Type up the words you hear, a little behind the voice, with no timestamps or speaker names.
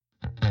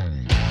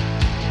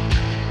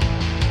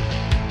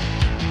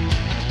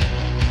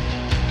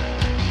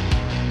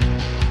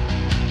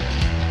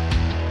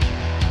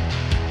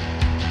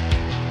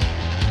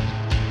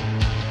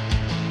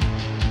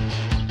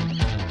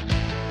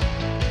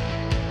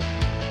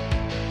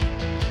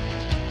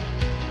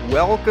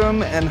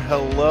Welcome and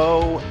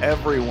hello,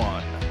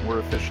 everyone. We're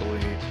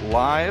officially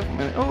live.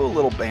 A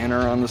little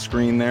banner on the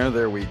screen there.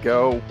 There we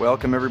go.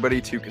 Welcome, everybody,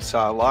 to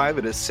COP10 Live.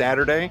 It is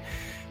Saturday.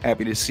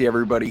 Happy to see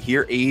everybody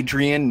here.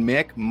 Adrian,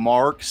 Mick,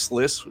 Mark,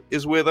 Sliss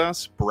is with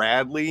us.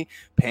 Bradley,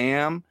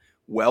 Pam.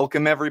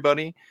 Welcome,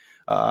 everybody.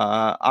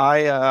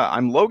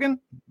 I'm Logan,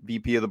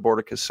 VP of the board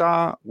of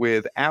COP10,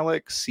 with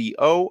Alex,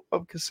 CO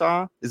of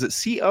COP10. Is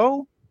it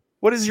CO?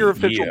 What is your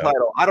official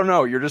title? I don't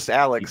know. You're just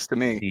Alex to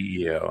me.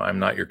 CEO. I'm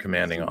not your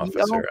commanding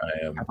officer.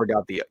 I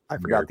forgot the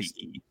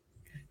E.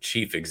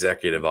 Chief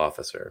Executive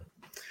Officer.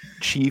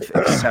 Chief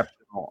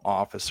Exceptional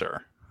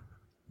Officer.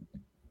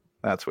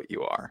 That's what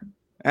you are.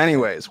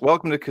 Anyways,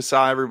 welcome to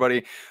COP10,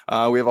 everybody.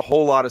 We have a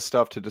whole lot of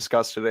stuff to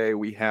discuss today.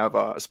 We have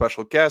a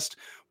special guest,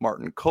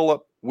 Martin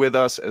Cullip, with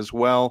us as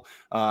well,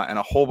 and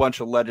a whole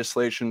bunch of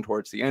legislation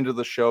towards the end of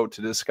the show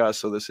to discuss.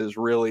 So this is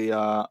really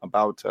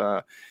about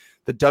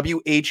the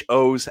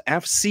WHO's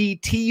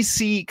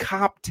FCTC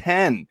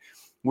COP10,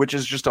 which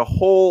is just a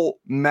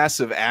whole mess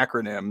of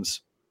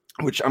acronyms,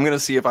 which I'm going to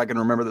see if I can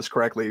remember this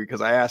correctly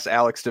because I asked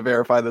Alex to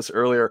verify this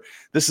earlier.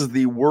 This is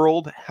the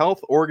World Health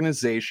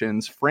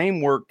Organization's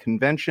Framework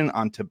Convention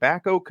on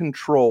Tobacco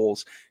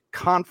Control's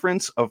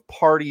Conference of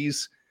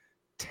Parties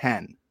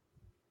 10.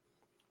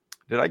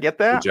 Did I get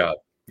that? Good job.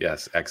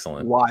 Yes,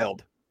 excellent.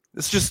 Wild.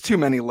 It's just too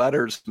many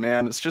letters,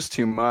 man. It's just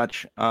too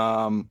much.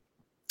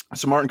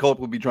 So Martin Cullip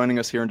will be joining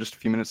us here in just a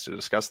few minutes to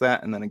discuss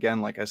that. And then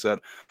again, like I said,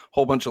 a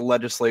whole bunch of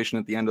legislation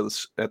at the end of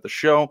the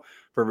show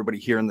for everybody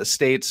here in the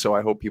States. So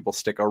I hope people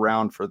stick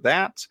around for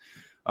that.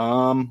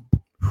 I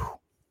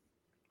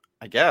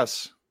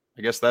guess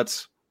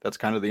that's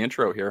kind of the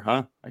intro here,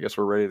 huh? I guess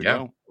we're ready to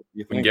go.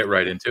 We can get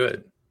right into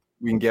it.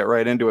 We can get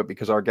right into it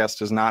because our guest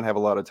does not have a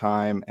lot of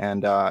time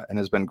and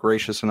has been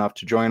gracious enough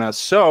to join us.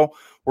 So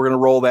we're going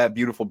to roll that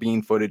beautiful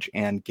bean footage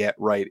and get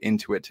right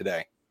into it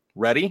today.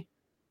 Ready?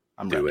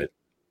 I'm ready. Do it.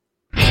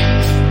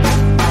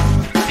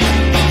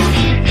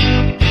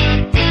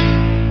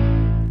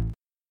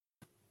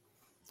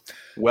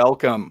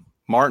 Welcome,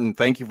 Martin.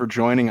 Thank you for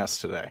joining us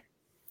today.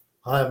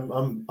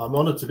 I'm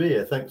honored to be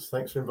here. Thanks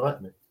for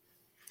inviting me.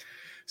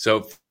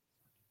 So,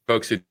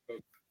 folks, who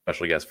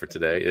special guest for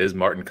today is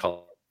Martin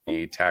Cullip,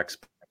 a tax,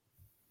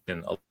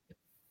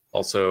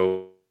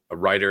 also a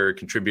writer,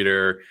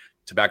 contributor,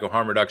 tobacco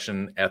harm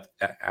reduction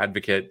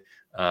advocate,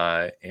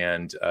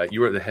 and you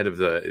were the head of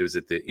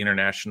the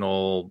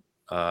International.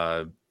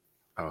 Oh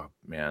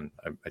man,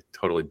 I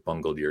totally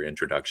bungled your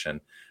introduction.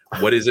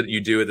 What is it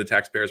you do at the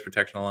Taxpayers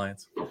Protection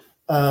Alliance?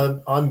 I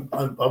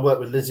work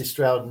with Lizzie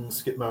Stroud and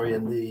Skip Murray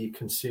in the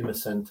Consumer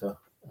Center,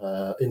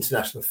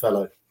 International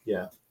Fellow.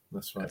 Yeah,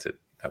 that's right. That's it.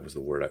 That was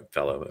the word,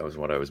 fellow. That was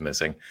what I was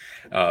missing.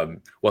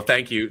 Well,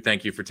 thank you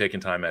for taking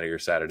time out of your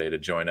Saturday to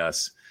join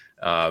us,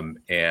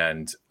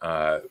 and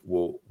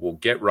we'll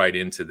get right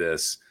into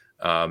this.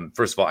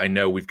 First of all, I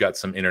know we've got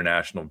some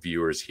international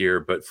viewers here,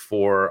 but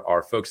for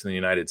our folks in the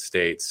United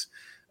States,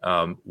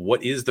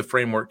 what is the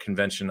Framework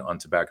Convention on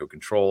Tobacco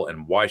Control,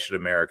 and why should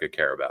America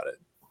care about it?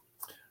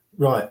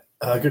 Right,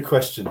 good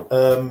question.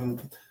 The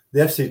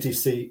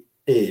FCTC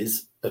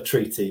is a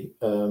treaty.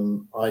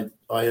 I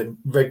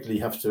regularly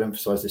have to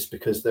emphasize this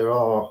because there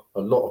are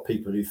a lot of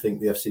people who think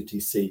the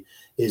FCTC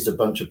is a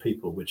bunch of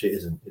people, which it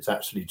isn't. It's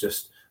actually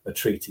just a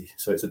treaty.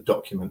 So it's a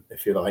document,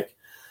 if you like.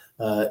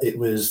 It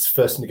was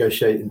first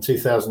negotiated in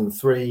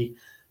 2003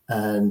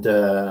 and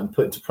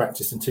put into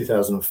practice in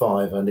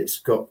 2005, and it's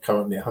got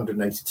currently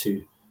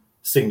 182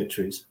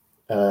 signatories,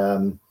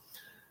 which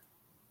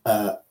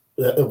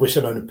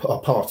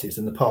are parties,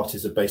 and the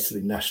parties are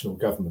basically national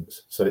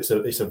governments. So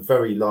it's a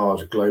very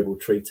large global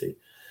treaty.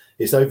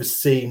 It's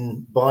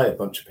overseen by a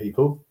bunch of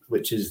people,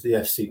 which is the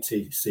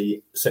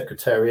FCTC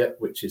Secretariat,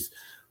 which is,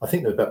 I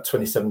think there are about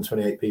 27,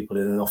 28 people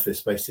in an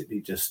office,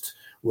 basically just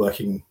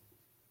working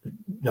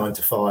 9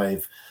 to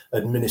 5,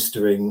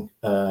 administering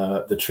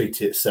the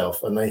treaty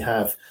itself. And they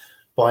have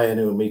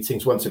biannual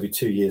meetings. Once every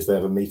 2 years, they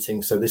have a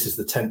meeting. So this is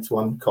the 10th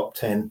one,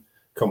 COP10,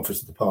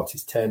 Conference of the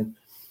Parties 10.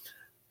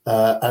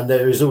 And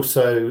there is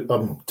also,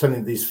 I'm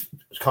telling these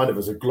kind of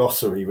as a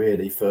glossary,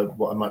 really, for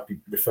what I might be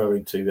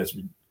referring to as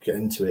we get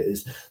into it,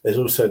 is there's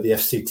also the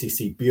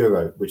FCTC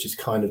Bureau, which is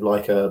kind of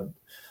like a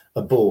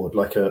board,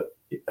 like a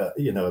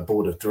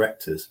board of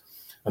directors.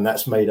 And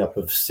that's made up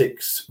of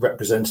 6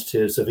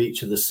 representatives of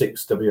each of the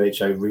 6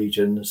 WHO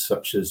regions,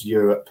 such as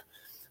Europe,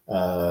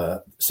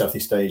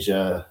 Southeast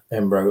Asia,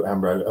 AMRO,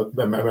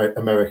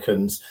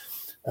 Americans,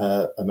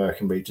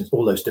 American regions,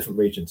 all those different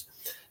regions.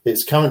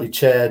 It's currently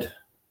chaired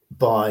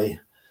by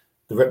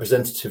the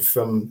representative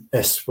from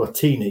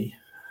Eswatini,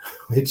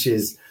 which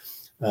is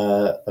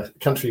a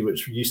country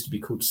which used to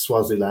be called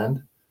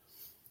Swaziland,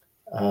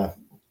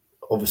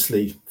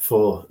 obviously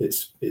for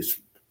its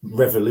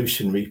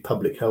revolutionary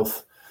public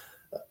health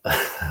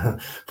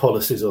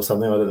policies or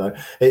something. I don't know.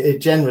 It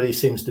generally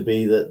seems to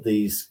be that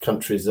these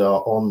countries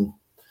are on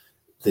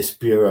this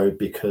bureau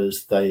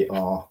because they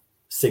are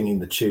singing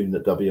the tune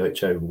that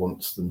WHO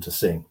wants them to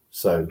sing.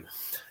 So,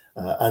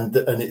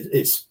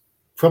 it's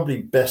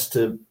probably best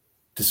to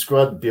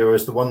describe the Bureau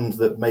as the ones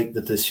that make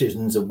the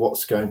decisions of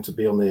what's going to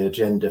be on the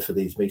agenda for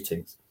these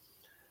meetings.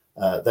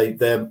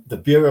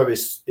 The Bureau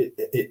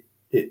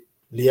it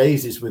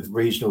liaises with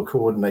regional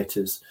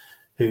coordinators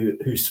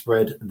who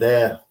spread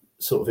their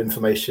sort of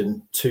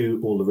information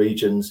to all the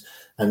regions,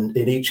 and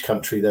in each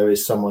country there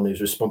is someone who's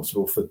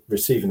responsible for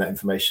receiving that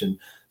information,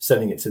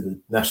 sending it to the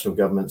national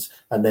governments,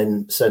 and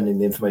then sending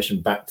the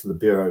information back to the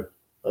Bureau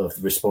of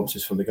the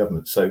responses from the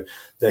government. So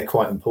they're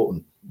quite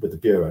important with the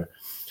Bureau.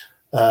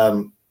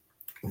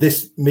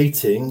 This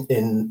meeting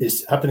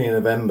is happening in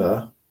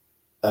November.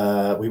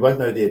 We won't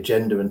know the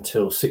agenda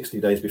until 60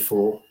 days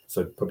before,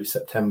 so probably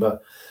September,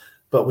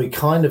 but we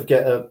kind of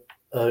get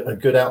a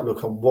good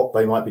outlook on what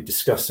they might be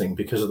discussing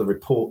because of the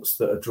reports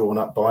that are drawn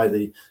up by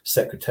the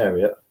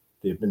Secretariat,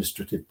 the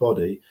administrative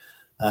body,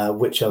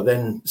 which are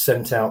then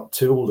sent out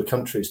to all the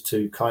countries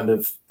to kind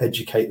of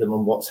educate them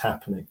on what's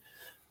happening.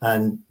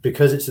 And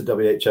because it's a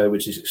WHO,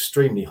 which is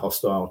extremely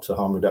hostile to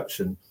harm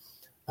reduction,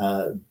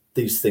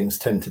 these things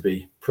tend to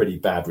be pretty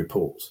bad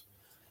reports.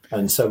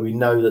 And so we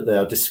know that they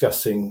are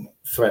discussing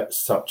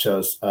threats such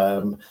as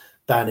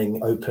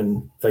banning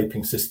open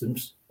vaping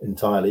systems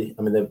entirely.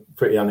 I mean, they're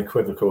pretty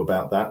unequivocal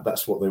about that.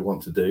 That's what they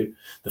want to do.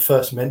 The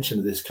first mention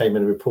of this came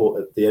in a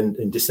report at the end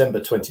in December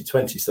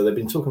 2020. So they've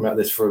been talking about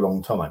this for a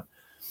long time.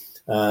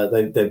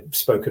 They've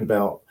spoken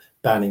about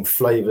banning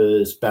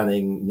flavors,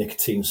 banning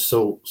nicotine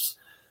salts,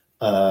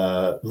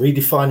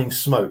 redefining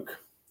smoke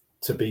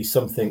to be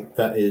something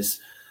that is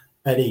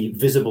any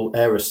visible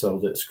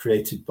aerosol that's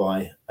created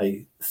by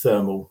a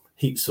thermal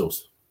heat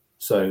source.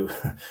 So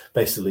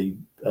basically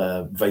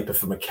vapor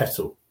from a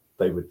kettle,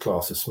 they would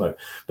class as smoke.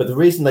 But the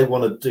reason they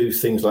want to do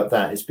things like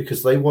that is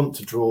because they want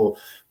to draw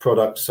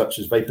products such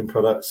as vaping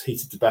products,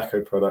 heated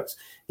tobacco products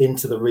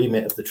into the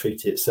remit of the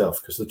treaty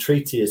itself, because the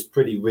treaty is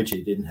pretty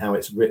rigid in how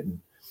it's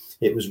written.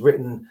 It was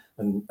written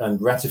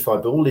and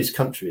ratified by all these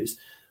countries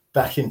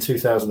back in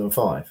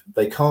 2005.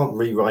 They can't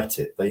rewrite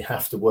it. They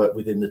have to work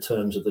within the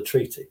terms of the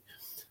treaty.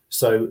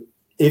 So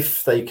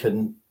if they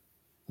can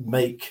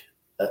make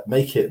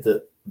it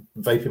that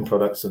vaping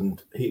products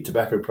and heated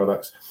tobacco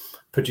products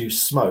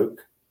produce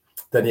smoke,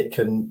 then it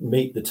can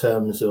meet the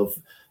terms of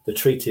the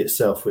treaty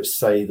itself, which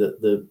say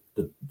that the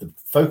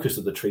focus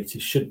of the treaty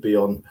should be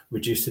on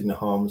reducing the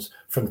harms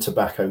from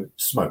tobacco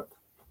smoke,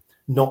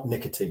 not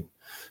nicotine.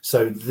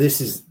 So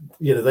this is,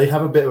 they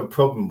have a bit of a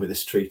problem with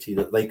this treaty,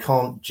 that they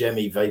can't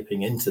jemmy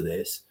vaping into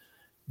this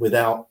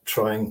without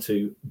trying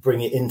to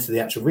bring it into the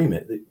actual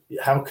remit.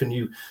 How can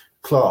you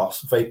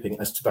class vaping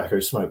as tobacco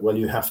smoke? Well,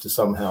 you have to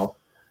somehow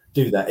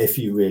do that if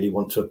you really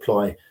want to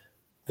apply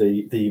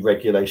the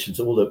regulations,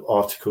 all the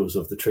articles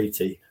of the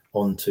treaty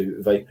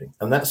onto vaping.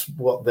 And that's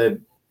what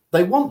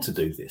they want to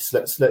do this.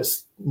 Let's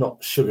not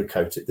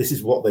sugarcoat it. This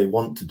is what they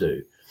want to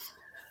do.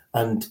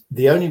 And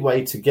the only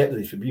way to get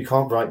these people, you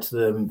can't write to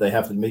them. They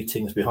have the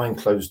meetings behind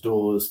closed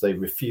doors. They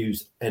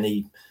refuse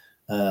any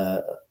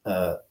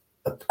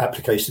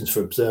applications for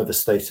observer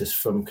status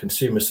from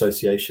consumer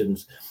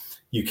associations.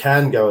 You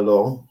can go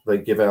along. They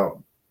give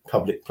out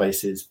public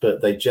places,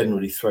 but they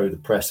generally throw the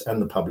press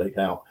and the public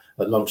out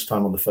at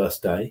lunchtime on the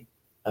first day,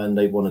 and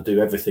they want to do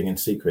everything in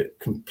secret,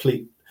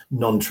 complete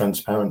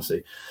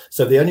non-transparency.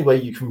 So the only way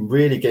you can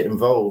really get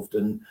involved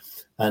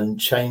and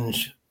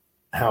change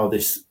how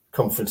this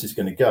conference is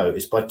going to go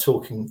is by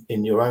talking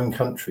in your own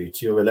country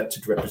to your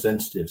elected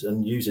representatives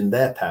and using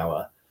their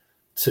power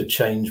to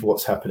change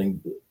what's happening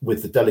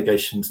with the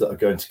delegations that are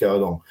going to go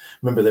along.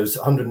 Remember, there was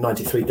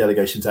 193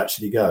 delegations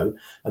actually go,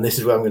 and this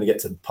is where I'm going to get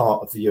to the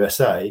part of the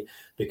USA,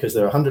 because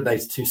there are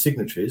 182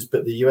 signatories,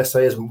 but the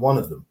USA isn't one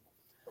of them.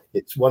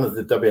 It's one of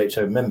the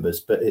WHO members,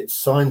 but it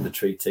signed the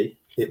treaty.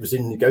 It was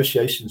in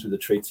negotiations with the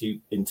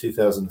treaty in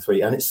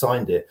 2003, and it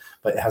signed it,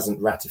 but it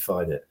hasn't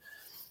ratified it.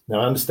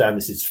 Now, I understand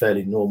this is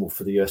fairly normal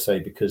for the USA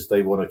because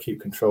they want to keep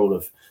control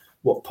of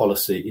what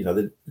policy,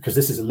 because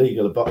this is a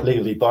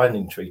legally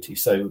binding treaty.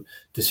 So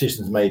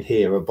decisions made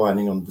here are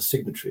binding on the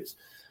signatories.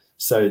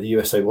 So the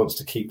USA wants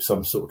to keep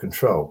some sort of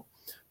control.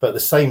 But at the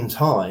same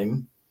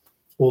time,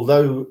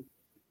 although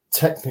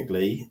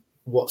technically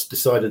what's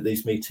decided at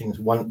these meetings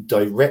won't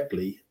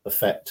directly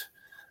affect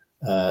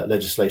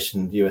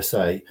legislation in the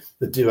USA,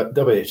 the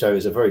WHO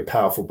is a very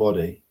powerful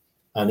body.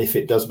 And if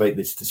it does make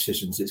these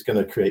decisions, it's going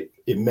to create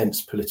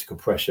immense political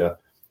pressure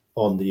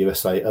on the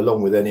USA,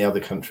 along with any other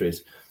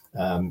countries.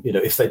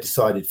 If they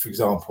decided, for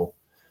example,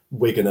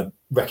 we're going to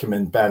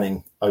recommend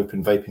banning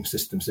open vaping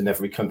systems in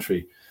every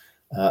country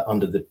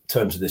under the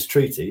terms of this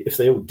treaty, if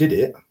they all did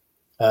it,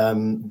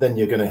 then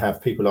you're going to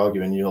have people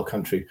arguing in your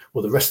country,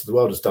 well, the rest of the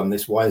world has done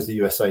this. Why is the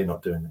USA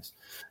not doing this?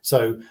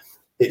 So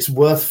it's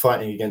worth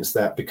fighting against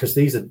that, because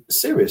these are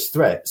serious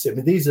threats. I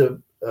mean, these are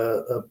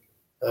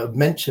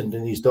mentioned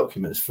in these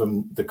documents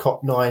from the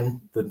COP9,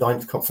 the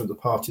 9th Conference of the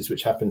Parties,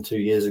 which happened 2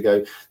 years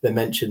ago. They're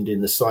mentioned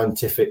in the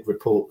scientific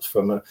reports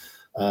from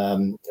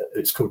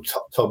it's called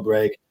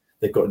TOBREG.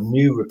 They've got a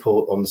new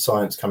report on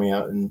science coming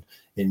out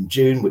in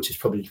June, which is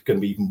probably going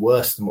to be even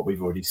worse than what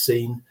we've already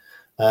seen.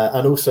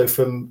 And also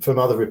from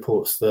other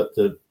reports that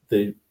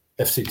the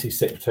FCT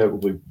secretariat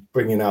will be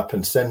bringing up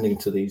and sending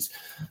to these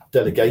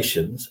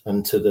delegations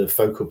and to the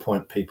focal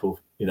point people,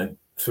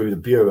 through the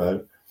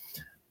bureau.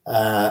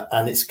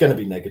 And it's going to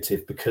be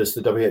negative because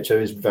the WHO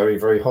is very,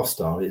 very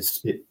hostile.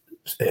 It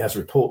has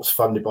reports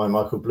funded by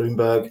Michael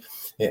Bloomberg.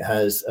 It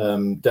has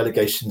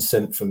delegations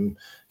sent from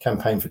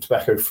Campaign for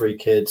Tobacco-Free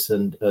Kids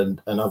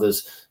and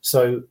others.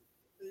 So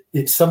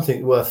it's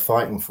something worth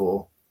fighting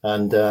for.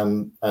 And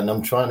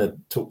I'm trying to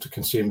talk to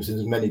consumers in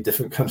as many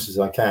different countries as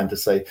I can to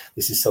say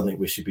this is something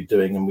we should be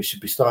doing, and we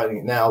should be starting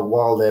it now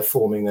while they're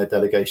forming their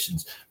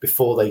delegations,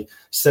 before they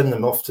send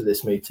them off to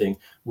this meeting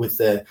with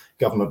their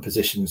government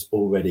positions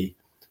already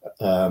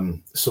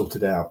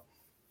sorted out.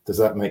 Does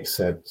that make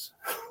sense?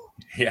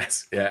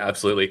 Yes, yeah,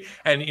 absolutely.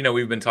 And,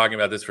 we've been talking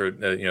about this for,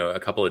 a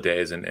couple of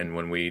days. And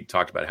when we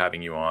talked about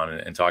having you on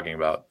and talking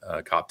about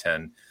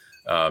COP10,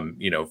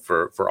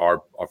 for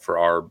our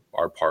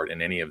part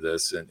in any of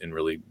this, and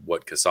really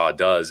what CASA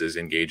does is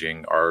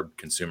engaging our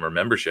consumer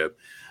membership.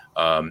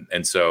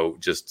 And so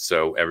just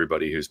so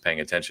everybody who's paying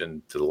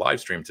attention to the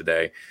live stream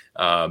today,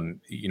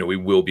 we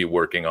will be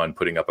working on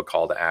putting up a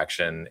call to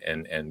action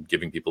and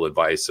giving people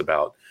advice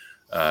about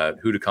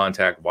who to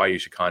contact, why you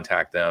should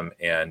contact them.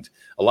 And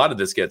a lot of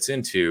this gets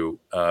into,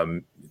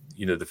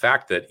 the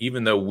fact that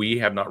even though we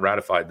have not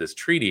ratified this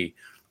treaty,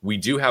 we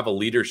do have a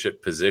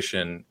leadership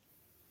position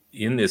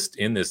in this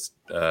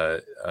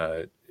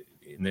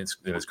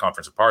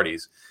conference of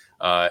parties.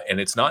 And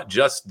it's not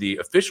just the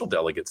official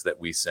delegates that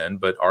we send,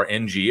 but our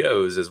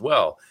NGOs as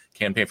well.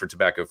 Campaign for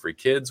Tobacco-Free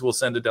Kids will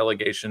send a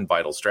delegation.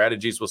 Vital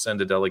Strategies will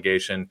send a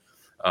delegation.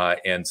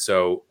 And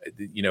so,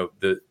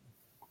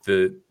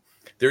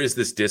 there is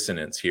this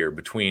dissonance here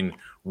between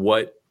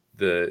what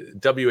the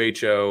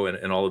WHO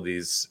and all of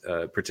these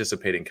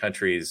participating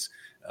countries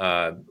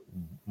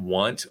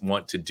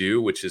want to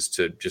do, which is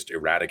to just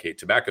eradicate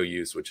tobacco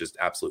use, which is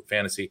absolute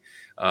fantasy,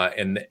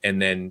 and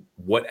then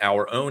what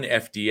our own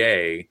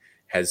FDA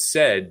has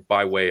said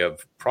by way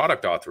of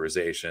product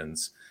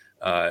authorizations,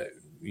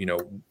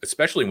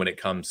 especially when it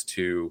comes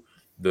to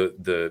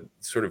the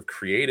sort of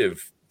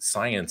creative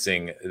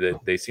sciencing that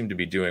they seem to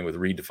be doing with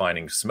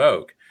redefining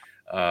smoke.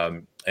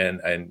 And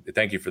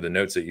thank you for the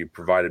notes that you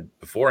provided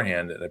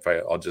beforehand. And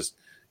I'll just,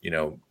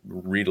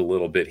 read a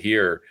little bit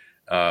here.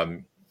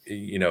 Part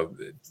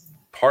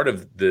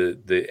of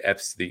the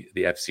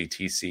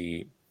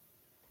FCTC,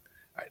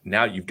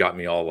 now you've got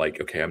me all like,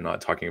 okay, I'm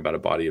not talking about a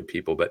body of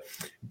people, but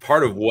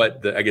part of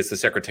what the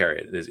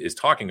Secretariat is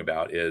talking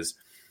about is,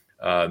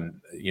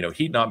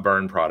 heat not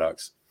burn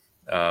products.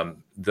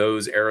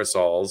 Those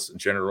aerosols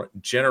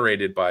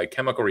generated by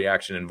chemical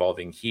reaction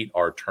involving heat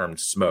are termed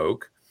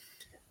smoke.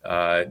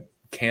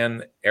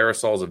 Can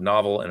aerosols of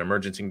novel and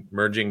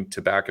emerging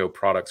tobacco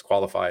products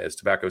qualify as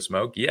tobacco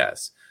smoke?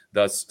 Yes.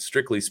 Thus,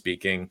 strictly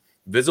speaking,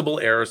 visible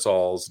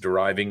aerosols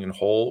deriving in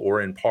whole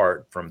or in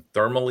part from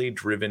thermally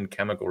driven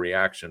chemical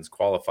reactions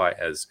qualify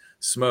as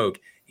smoke,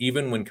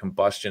 even when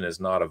combustion is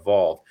not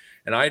evolved.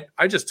 And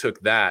I just took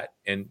that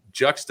and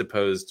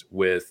juxtaposed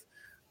with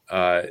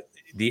the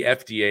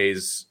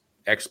FDA's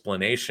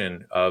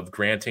explanation of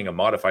granting a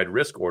modified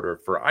risk order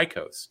for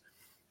IQOS.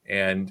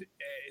 And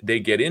they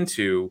get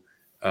into,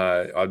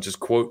 I'll just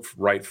quote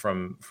right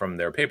from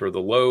their paper, the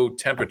low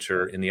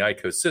temperature in the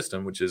IQOS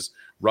system, which is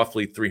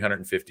roughly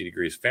 350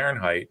 degrees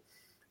Fahrenheit,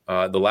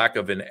 the lack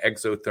of an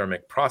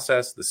exothermic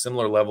process, the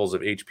similar levels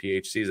of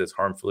HPHCs as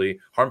harmful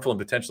and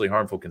potentially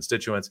harmful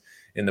constituents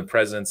in the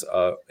presence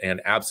of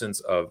and absence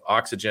of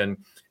oxygen,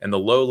 and the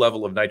low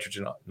level of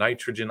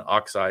nitrogen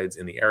oxides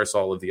in the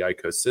aerosol of the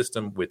IQOS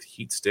system with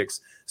heat sticks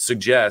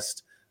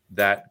suggest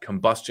that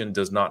combustion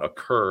does not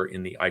occur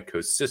in the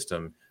IQOS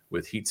system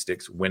with heat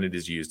sticks when it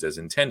is used as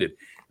intended.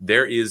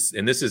 There is,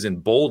 and this is in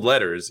bold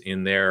letters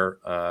in their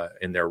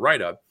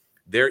write-up,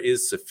 there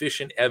is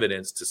sufficient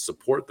evidence to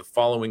support the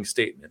following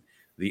statement: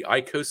 the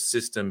IQOS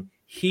system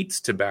heats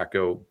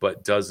tobacco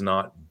but does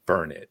not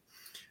burn it.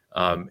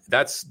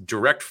 That's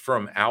direct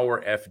from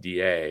our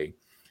FDA.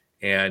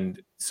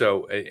 And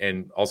so,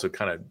 and also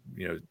kind of,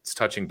 it's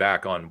touching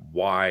back on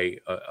why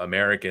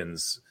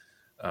Americans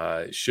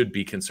should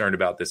be concerned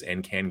about this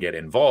and can get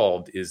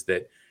involved, is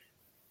that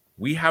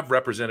we have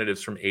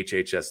representatives from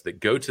HHS that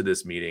go to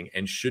this meeting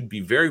and should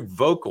be very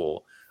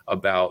vocal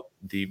about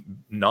the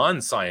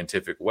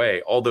non-scientific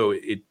way, although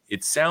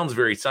it sounds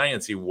very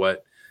sciencey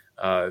what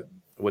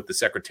the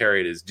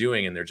Secretariat is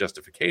doing in their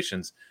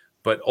justifications.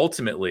 But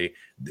ultimately,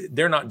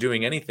 they're not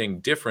doing anything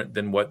different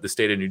than what the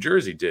state of New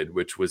Jersey did,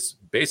 which was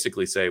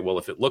basically say, well,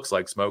 if it looks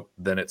like smoke,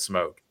 then it's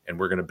smoke, and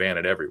we're going to ban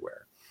it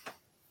everywhere.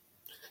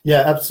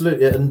 Yeah,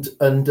 absolutely.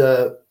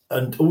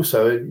 And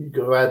also, you've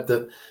got to add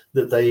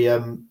that they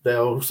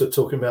are also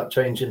talking about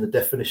changing the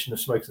definition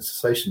of smoking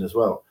cessation as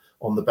well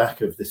on the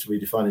back of this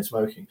redefining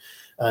smoking.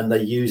 And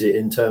they use it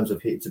in terms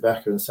of heated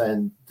tobacco and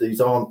saying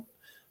these aren't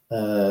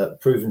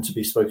proven to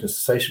be smoking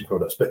cessation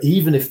products. But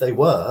even if they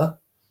were,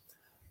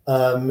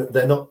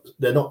 they're not.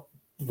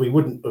 We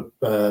wouldn't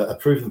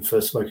approve them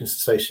for smoking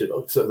cessation.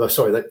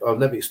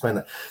 Let me explain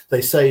that.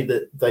 They say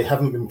that they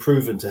haven't been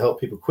proven to help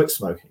people quit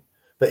smoking,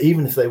 But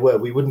even if they were,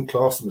 we wouldn't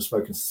class them as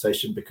smoking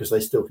cessation because they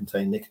still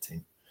contain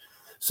nicotine.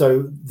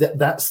 So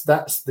that's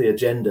the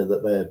agenda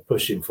that they're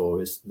pushing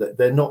for, is that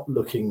they're not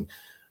looking,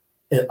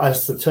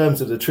 as the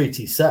terms of the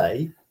treaty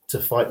say, to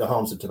fight the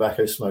harms of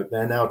tobacco smoke.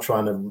 They're now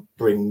trying to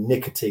bring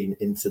nicotine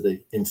into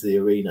the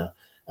arena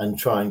and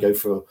try and go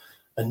for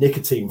a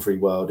nicotine-free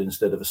world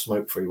instead of a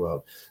smoke-free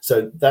world.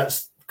 So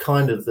that's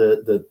kind of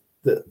the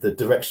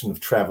direction of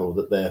travel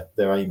that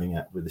they're aiming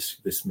at with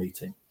this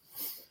meeting.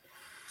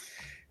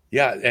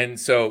 Yeah, and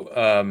so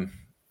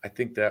I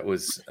think that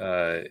was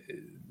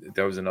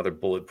another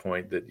bullet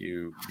point that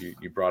you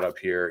brought up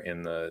here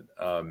in the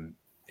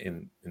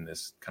in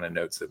this kind of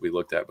notes that we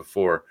looked at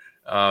before,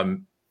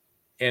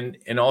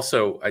 and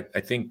also I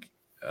think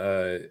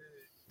so.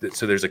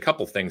 There's a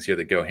couple things here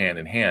that go hand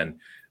in hand.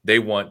 They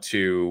want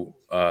to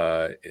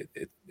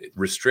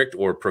restrict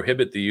or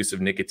prohibit the use of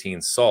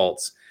nicotine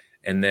salts,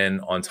 and then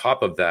on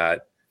top of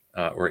that,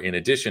 or in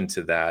addition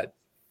to that,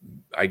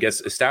 I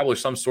guess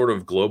establish some sort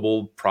of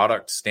global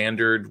product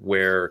standard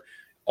where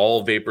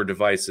all vapor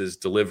devices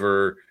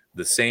deliver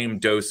the same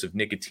dose of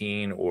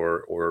nicotine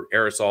or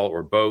aerosol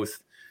or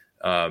both.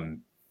 I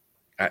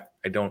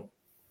don't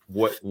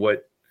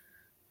what.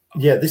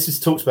 Yeah, this is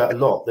talked about a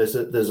lot. There's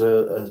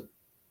a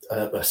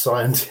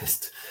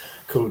scientist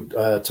called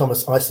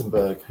Thomas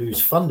Eisenberg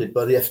who's funded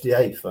by the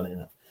FDA, funny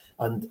enough,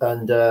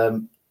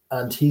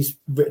 and he's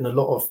written a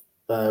lot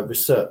of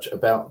research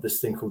about this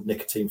thing called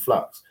nicotine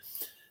flux,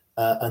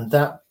 and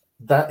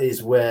that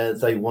is where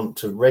they want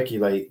to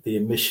regulate the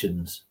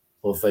emissions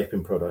of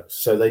vaping products.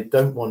 So they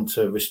don't want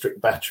to restrict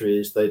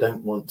batteries. They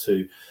don't want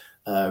to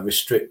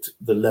restrict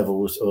the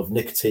levels of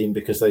nicotine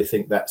because they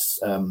think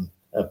that's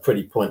a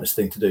pretty pointless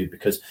thing to do.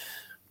 Because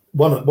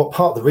what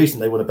part of the reason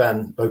they want to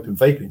ban open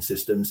vaping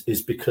systems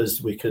is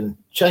because we can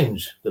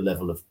change the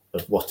level of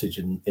wattage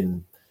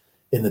in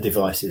the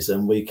devices,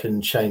 and we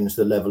can change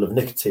the level of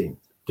nicotine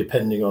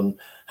depending on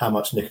how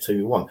much nicotine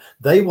we want.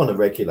 They want to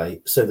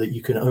regulate so that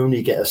you can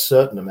only get a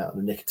certain amount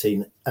of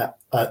nicotine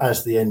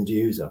as the end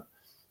user.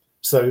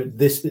 So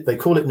they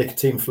call it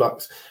nicotine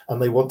flux,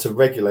 and they want to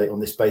regulate on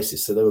this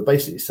basis. So they would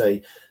basically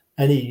say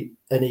any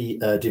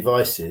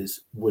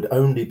devices would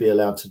only be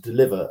allowed to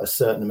deliver a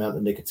certain amount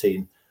of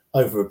nicotine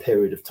over a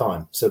period of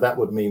time. So that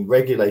would mean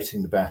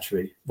regulating the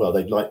battery. Well,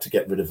 they'd like to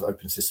get rid of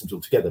open systems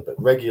altogether,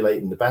 but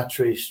regulating the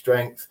battery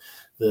strength,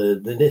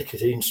 the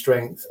nicotine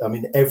strength, I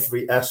mean,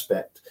 every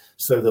aspect,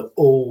 so that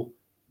all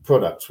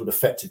products would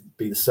effectively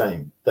be the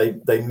same.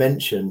 They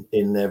mention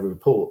in their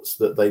reports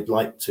that they'd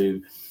like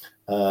to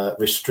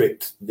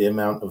restrict the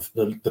amount of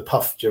the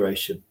puff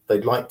duration.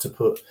 They'd like to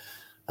put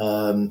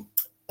an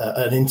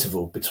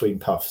interval between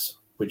puffs,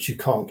 which you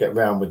can't get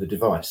around with the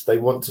device. They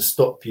want to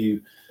stop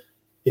you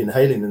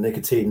inhaling the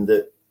nicotine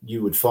that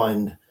you would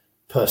find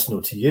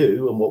personal to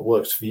you and what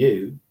works for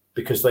you,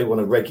 because they want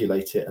to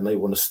regulate it and they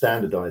want to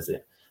standardize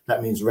it.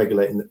 That means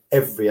regulating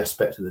every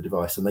aspect of the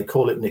device, and they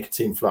call it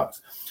nicotine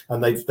flux.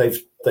 And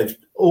they've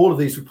all of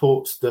these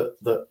reports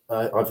that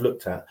I've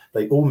looked at,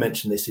 they all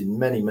mention this in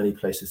many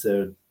places.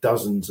 There are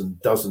dozens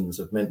and dozens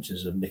of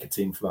mentions of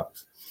nicotine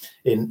flux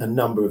in a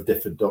number of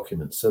different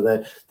documents.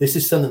 So this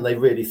is something they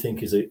really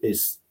think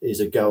is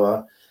a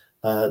goer.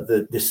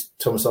 This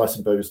Thomas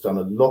Eisenberg has done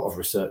a lot of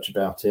research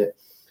about it.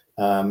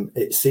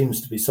 It seems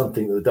to be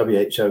something that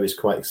the WHO is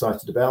quite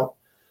excited about,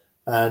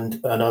 and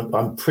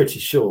I'm pretty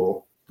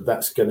sure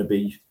that's going to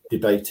be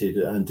debated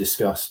and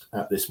discussed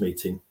at this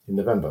meeting in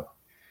November.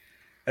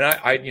 And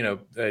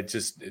I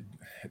just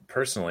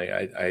personally,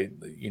 I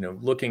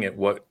looking at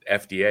what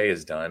FDA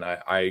has done,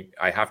 I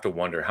have to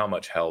wonder how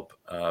much help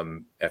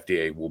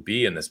FDA will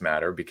be in this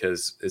matter,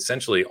 because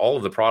essentially all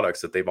of the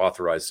products that they've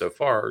authorized so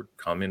far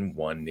come in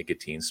one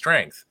nicotine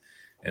strength.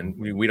 And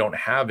we don't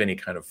have any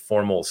kind of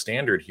formal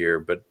standard here,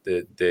 but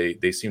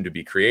they seem to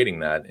be creating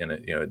that.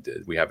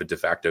 And we have a de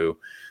facto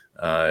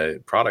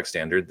product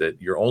standard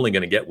that you're only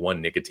going to get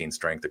one nicotine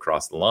strength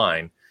across the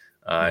line,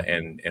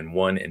 and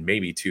one and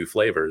maybe two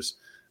flavors.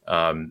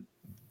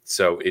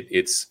 So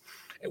it's,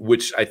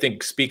 which I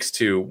think speaks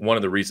to one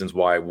of the reasons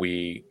why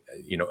we,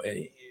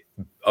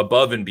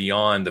 above and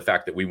beyond the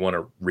fact that we want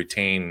to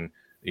retain,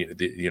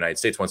 the United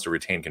States wants to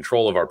retain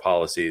control of our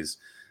policies,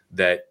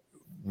 that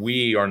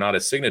we are not a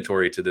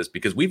signatory to this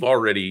because we've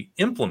already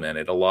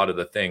implemented a lot of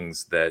the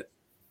things that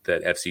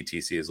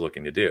FCTC is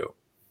looking to do.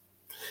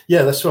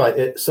 Yeah, that's right.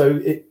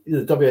 The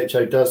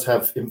WHO does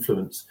have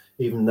influence,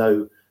 even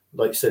though,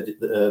 like you said,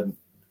 the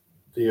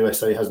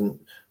USA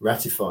hasn't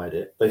ratified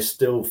it. They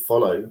still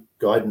follow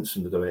guidance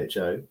from the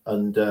WHO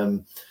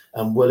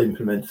and will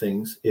implement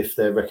things if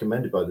they're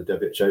recommended by the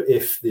WHO,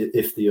 if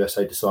the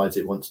USA decides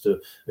it wants to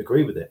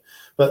agree with it.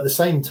 But at the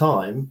same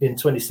time, in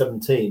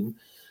 2017,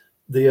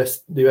 the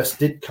US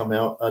did come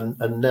out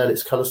and nail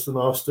its colours to the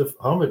mast of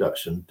harm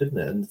reduction, didn't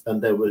it?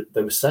 And they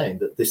were saying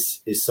that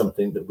this is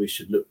something that we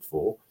should look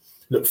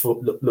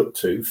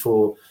to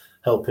for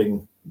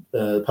helping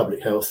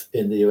public health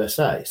in the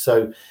USA.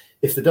 So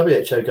if the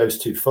WHO goes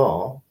too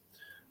far,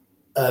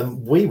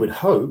 we would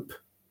hope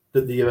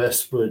that the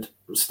US would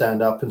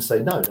stand up and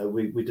say, no,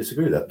 we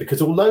disagree with that.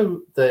 Because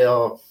although they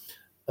are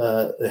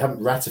they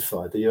haven't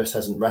ratified, the US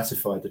hasn't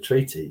ratified the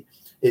treaty,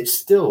 it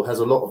still has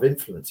a lot of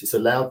influence. It's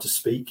allowed to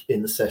speak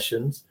in the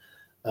sessions.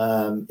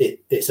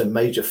 It's a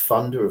major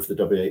funder of the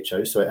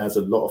WHO, so it has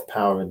a lot of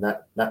power in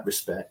that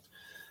respect.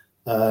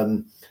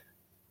 The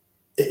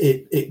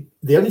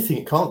only thing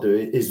it can't do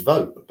is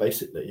vote,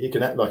 basically. It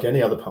can act like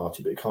any other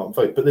party, but it can't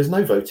vote. But there's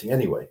no voting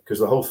anyway, because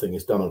the whole thing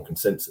is done on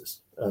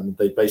consensus.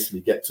 They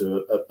basically get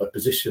to a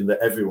position that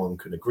everyone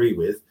can agree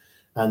with,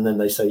 and then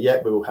they say, yeah,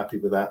 we're all happy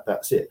with that,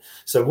 that's it.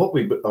 So what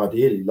we would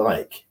ideally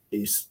like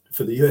is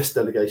for the US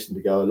delegation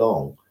to go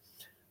along,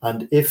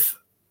 and if,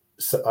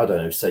 I don't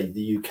know, say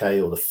the UK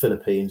or the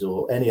Philippines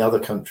or any other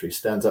country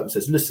stands up and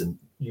says, listen,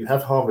 you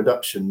have harm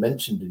reduction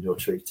mentioned in your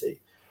treaty.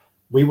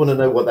 We want to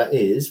know what that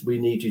is. We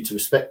need you to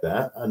respect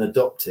that and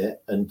adopt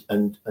it and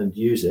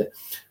use it.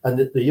 And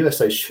the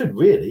USA should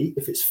really,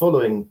 if it's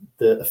following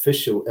the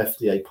official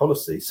FDA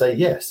policy, say,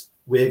 yes,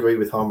 we agree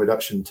with harm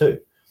reduction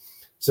too.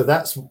 So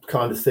that's the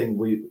kind of thing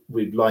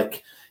we'd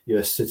like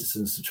US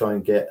citizens to try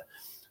and get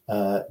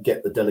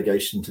the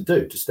delegation to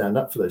do, to stand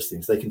up for those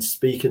things. They can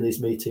speak in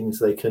these meetings.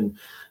 They can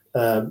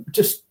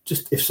just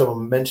if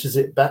someone mentions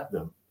it, back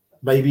them.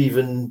 Maybe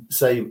even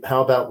say,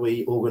 how about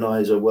we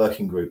organise a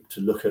working group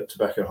to look at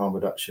tobacco harm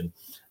reduction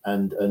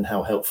and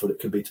how helpful it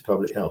could be to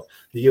public health.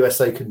 The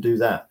USA can do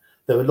that.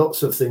 There are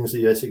lots of things the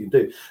USA can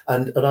do.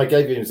 And I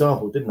gave you an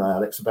example, didn't I,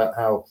 Alex, about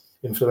how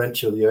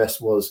influential the US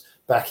was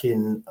back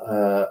in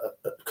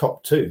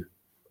COP10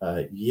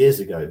 years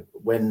ago,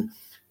 when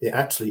it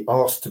actually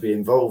asked to be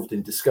involved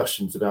in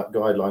discussions about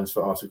guidelines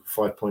for Article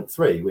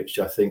 5.3, which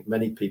I think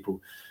many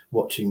people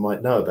watching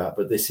might know about.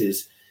 But this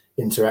is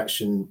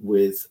interaction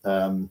with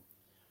the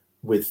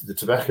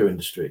tobacco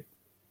industry.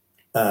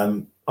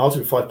 Article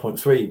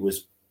 5.3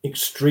 was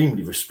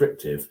extremely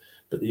restrictive,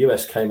 but the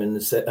US came in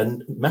and said,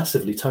 and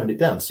massively toned it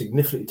down,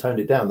 significantly toned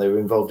it down. They were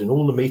involved in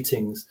all the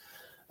meetings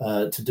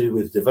to do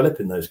with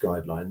developing those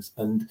guidelines,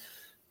 and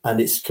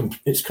it's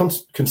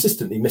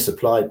consistently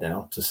misapplied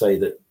now to say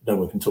that no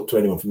one can talk to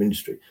anyone from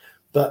industry,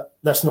 but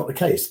that's not the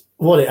case.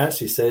 What it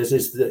actually says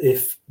is that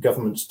if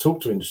governments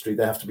talk to industry,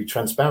 they have to be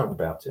transparent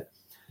about it.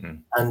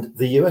 And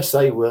the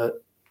USA were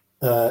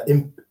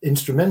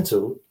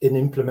instrumental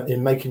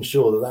in making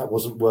sure that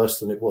wasn't worse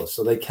than it was.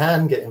 So they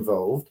can get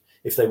involved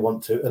if they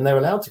want to, and they're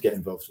allowed to get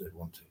involved if they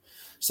want to.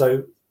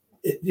 So,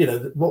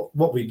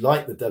 what we'd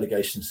like the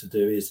delegations to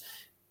do is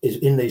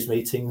in these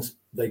meetings,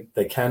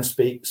 they can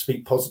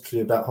speak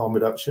positively about harm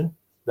reduction.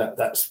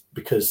 That's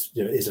because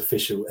it is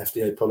official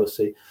FDA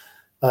policy.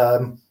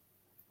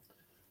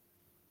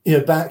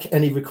 Back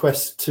any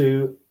requests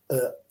to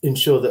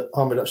ensure that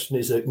harm reduction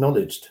is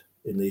acknowledged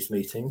in these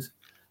meetings,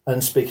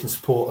 and speak in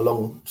support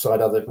alongside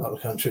other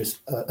countries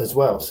as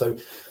well. So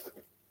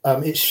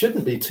it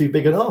shouldn't be too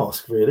big an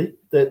ask, really,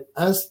 that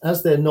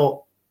as they're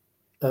not,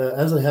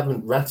 as they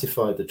haven't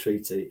ratified the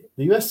treaty,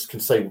 the US can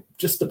say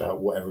just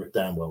about whatever it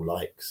damn well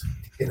likes.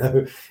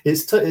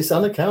 It's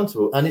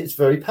unaccountable, and it's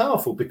very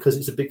powerful because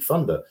it's a big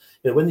funder.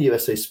 When the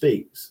USA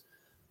speaks,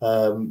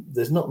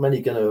 there's not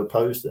many going to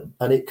oppose them,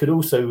 and it could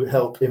also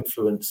help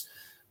influence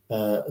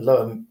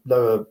low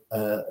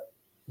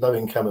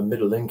income and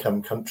middle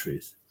income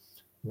countries,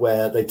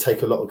 where they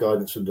take a lot of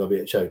guidance from the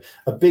WHO.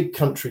 A big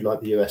country like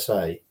the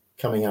USA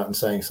coming out and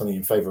saying something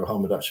in favour of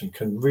harm reduction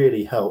can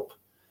really help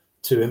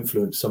to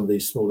influence some of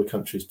these smaller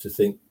countries to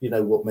think,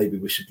 maybe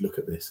we should look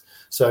at this.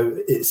 So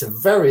it's a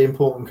very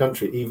important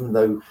country, even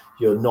though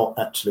you're not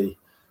actually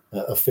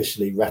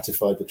officially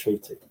ratified the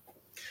treaty.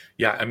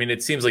 Yeah, I mean,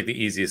 it seems like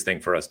the easiest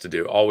thing for us to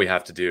do. All we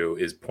have to do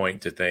is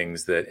point to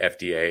things that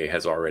FDA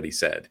has already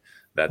said.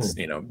 That's,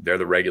 they're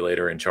the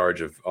regulator in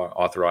charge of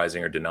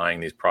authorizing or denying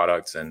these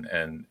products,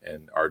 and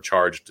are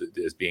charged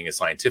as being a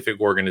scientific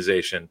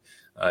organization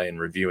in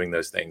reviewing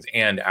those things.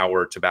 And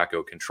our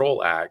Tobacco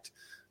Control Act,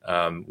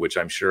 which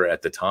I'm sure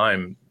at the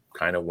time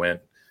kind of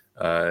went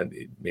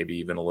maybe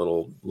even a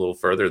little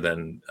further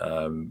than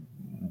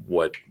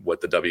what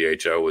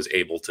the WHO was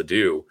able to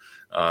do.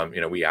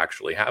 We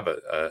actually have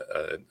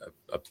a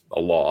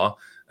law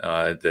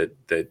that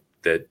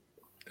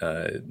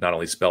not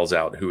only spells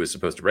out who is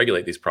supposed to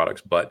regulate these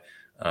products, but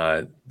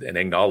an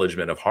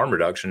acknowledgement of harm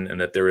reduction, and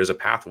that there is a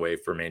pathway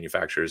for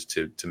manufacturers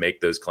to make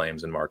those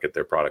claims and market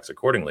their products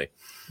accordingly.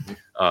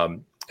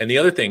 And the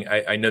other thing,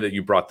 I know that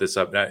you brought this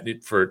up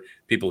for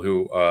people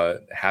who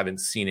haven't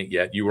seen it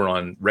yet. You were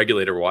on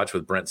Regulator Watch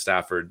with Brent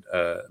Stafford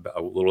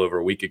a little over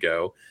a week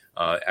ago.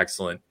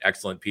 Excellent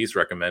piece.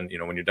 Recommend,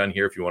 when you're done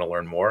here, if you want to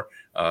learn more,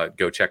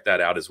 go check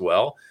that out as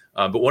well.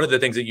 But one of the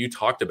things that you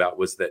talked about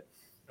was that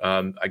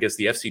I guess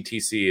the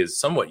FCTC is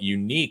somewhat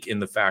unique in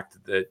the fact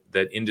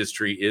that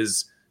industry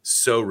is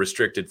so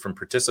restricted from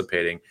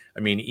participating. I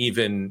mean,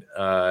 even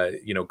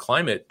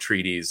climate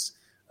treaties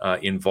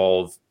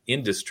involve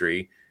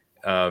industry,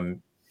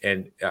 and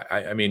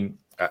I mean,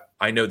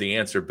 I know the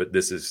answer, but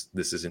this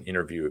is an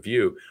interview of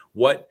you.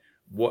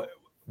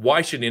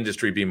 Why should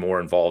industry be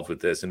more involved with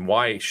this, and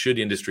why should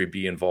industry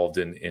be involved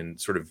in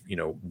sort of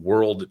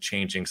world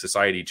changing,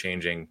 society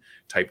changing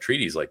type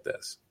treaties like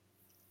this?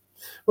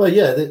 Well,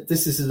 yeah,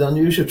 this is an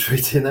unusual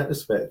treaty in that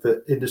respect,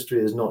 that industry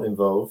is not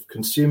involved,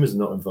 consumers are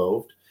not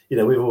involved.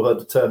 We've all heard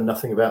the term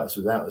 "nothing about us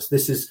without us."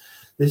 This is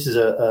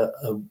a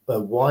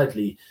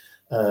widely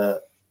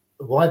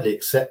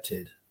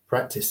accepted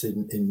practice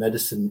in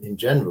medicine in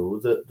general,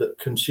 that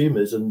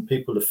consumers and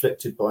people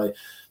afflicted by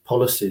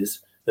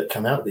policies that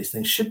come out of these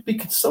things should be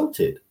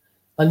consulted.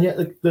 And yet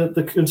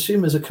the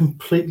consumers are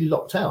completely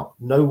locked out.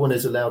 No one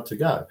is allowed to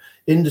go.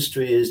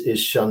 Industry is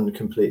shunned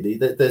completely.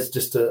 There's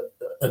just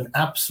an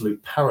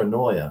absolute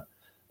paranoia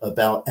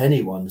about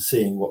anyone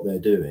seeing what they're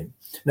doing.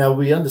 Now,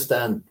 we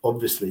understand,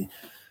 obviously,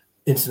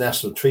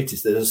 international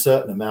treaties, there's a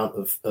certain amount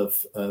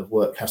of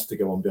work has to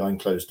go on behind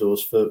closed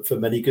doors for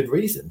many good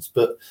reasons.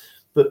 But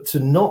to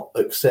not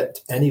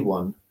accept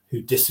anyone who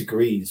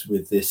disagrees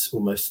with this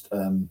almost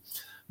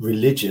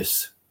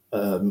religious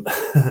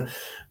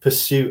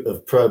pursuit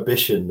of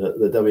prohibition that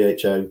the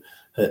WHO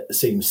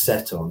seems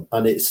set on,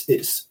 and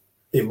it's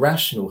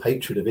irrational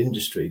hatred of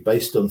industry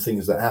based on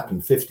things that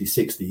happened 50,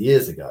 60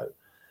 years ago.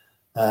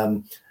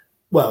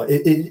 Well,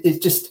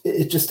 it just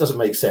doesn't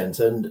make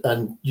sense,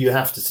 and you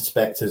have to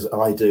suspect, as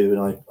I do,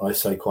 and I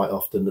say quite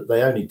often, that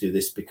they only do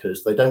this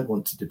because they don't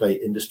want to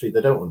debate industry,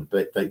 they don't want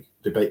to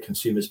debate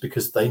consumers,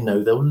 because they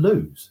know they'll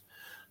lose.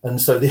 And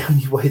so the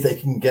only way they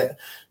can get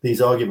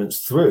these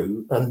arguments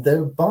through, and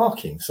they're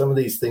barking, some of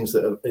these things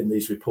that are in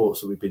these reports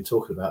that we've been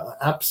talking about are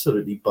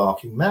absolutely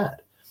barking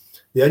mad.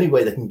 The only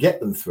way they can get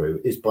them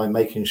through is by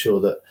making sure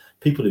that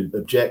people who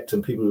object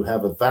and people who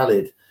have a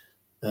valid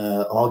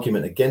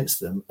argument against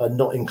them are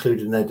not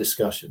included in their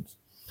discussions.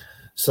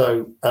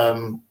 So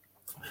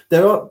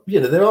there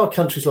are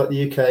countries like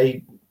the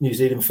UK, New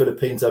Zealand,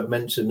 Philippines, I've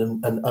mentioned,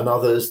 and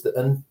others,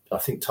 and I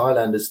think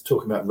Thailand is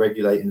talking about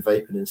regulating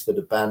vaping instead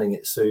of banning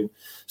it soon.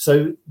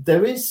 So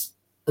there is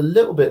a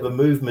little bit of a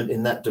movement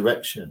in that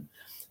direction,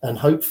 and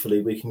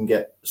hopefully we can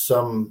get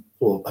some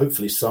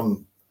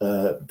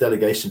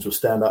delegations will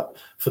stand up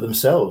for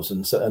themselves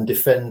and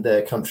defend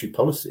their country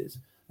policies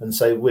and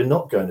say, we're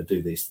not going to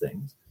do these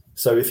things.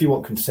 So if you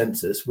want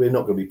consensus, we're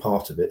not going to be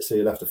part of it. So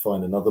you'll have to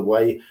find another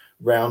way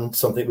round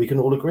something we can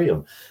all agree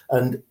on.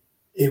 And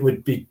it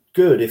would be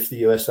good if the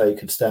USA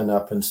could stand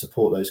up and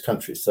support those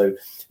countries. So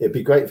it'd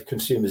be great if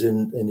consumers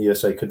in the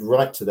USA could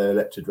write to their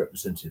elected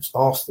representatives,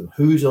 ask them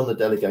who's on the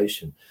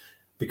delegation,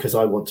 because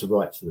I want to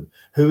write to them.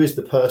 Who is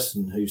the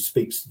person who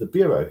speaks to the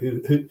Bureau?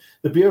 Who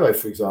the Bureau,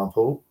 for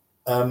example,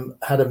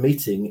 had a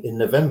meeting in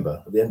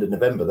November, at the end of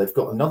November. They've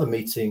got another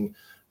meeting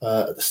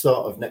at the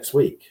start of next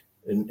week,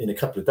 in a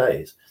couple of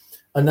days.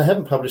 And they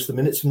haven't published the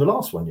minutes from the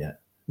last one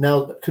yet.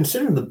 Now,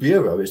 considering the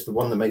Bureau is the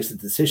one that makes the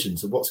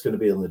decisions of what's going to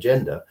be on the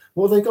agenda,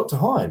 what have they got to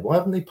hide? Why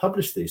haven't they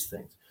published these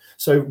things?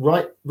 So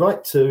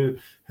write to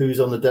who's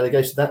on the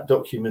delegation, that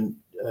document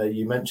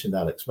you mentioned,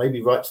 Alex,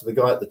 maybe write to the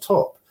guy at the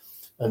top,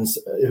 and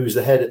who's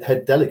the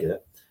head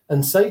delegate,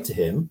 and say to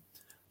him,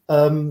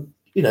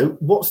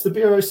 what's the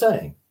Bureau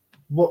saying?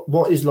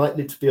 What is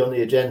likely to be on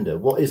the agenda?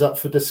 What is up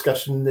for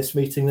discussion in this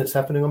meeting that's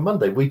happening on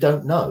Monday? We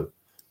don't know.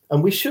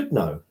 And we should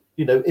know.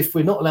 If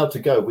we're not allowed to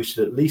go, we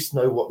should at least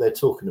know what they're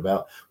talking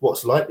about,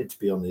 what's likely to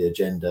be on the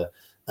agenda.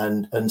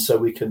 And so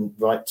we can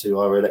write to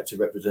our elected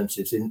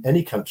representatives in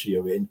any country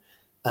you're in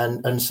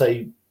and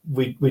say,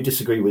 we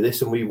disagree with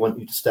this and we want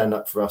you to stand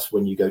up for us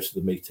when you go to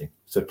the meeting.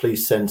 So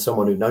please send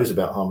someone who knows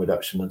about harm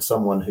reduction and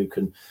someone who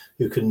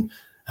can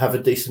have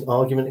a decent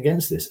argument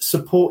against this.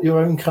 Support your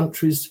own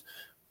country's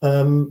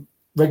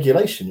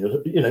regulation.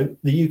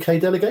 The UK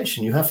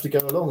delegation, you have to go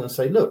along and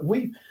say, look,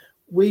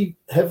 we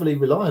heavily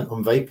reliant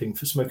on vaping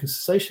for smoking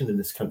cessation in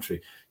this country.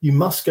 You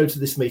must go to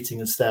this meeting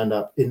and stand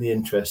up in the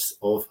interests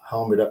of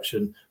harm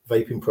reduction,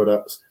 vaping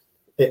products,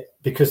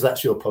 because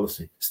that's your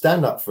policy.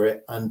 Stand up for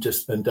it and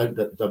don't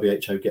let the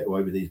WHO get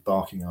away with these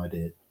barking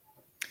ideas.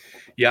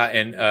 Yeah,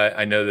 and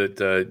I know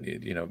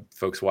that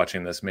folks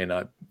watching this may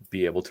not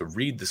be able to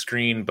read the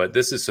screen, but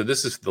this is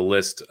the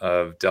list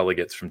of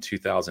delegates from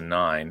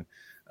 2009,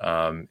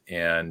 I'm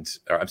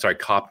sorry,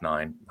 COP9.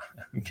 I'm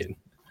getting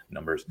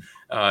numbers.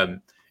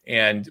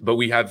 But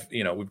we have,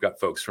 we've got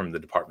folks from the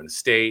Department of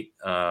State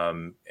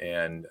and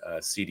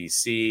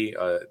CDC,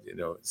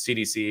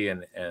 CDC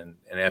and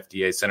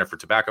FDA, Center for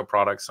Tobacco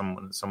Products.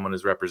 Someone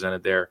is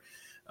represented there,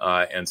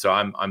 and so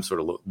I'm sort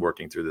of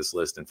working through this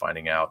list and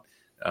finding out,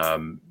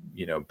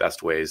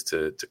 best ways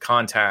to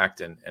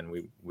contact, and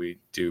we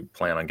do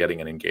plan on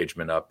getting an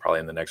engagement up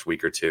probably in the next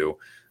week or two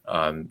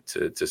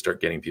to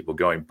start getting people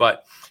going.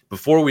 But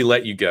before we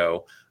let you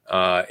go,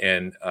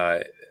 and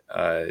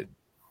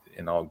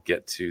I'll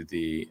get to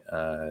the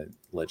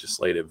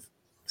legislative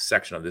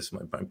section of this.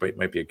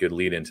 Might be a good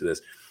lead into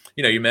this.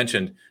 You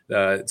mentioned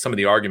some of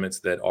the arguments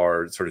that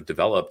are sort of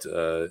developed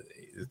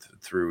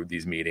through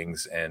these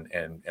meetings and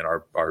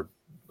are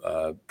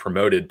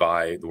promoted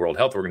by the World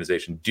Health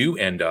Organization do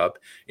end up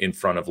in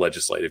front of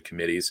legislative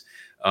committees.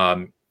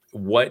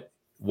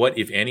 What,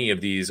 if any,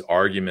 of these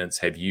arguments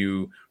have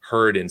you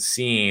heard and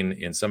seen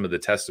in some of the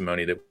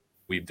testimony that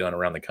we've done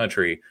around the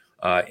country?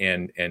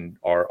 And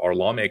are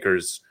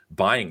lawmakers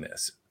buying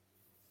this?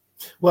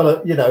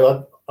 Well,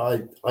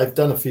 I've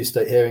done a few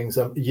state hearings.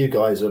 You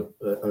guys are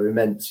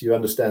immense. You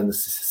understand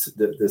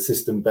the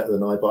system better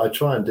than I, but I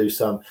try and do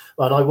some.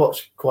 And I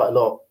watch quite a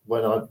lot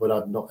when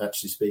I'm not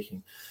actually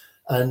speaking.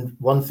 And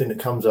one thing that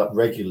comes up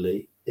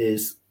regularly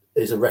is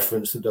a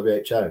reference to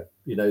WHO.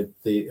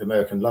 The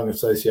American Lung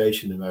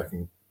Association, the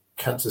American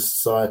Cancer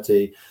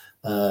Society,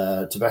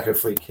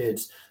 Tobacco-Free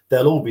Kids.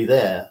 They'll all be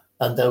there,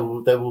 and they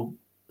will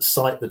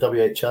cite the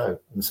WHO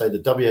and say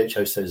the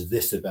WHO says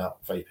this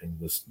about vaping.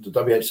 The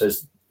WHO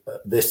says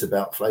this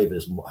about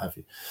flavors and what have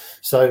you.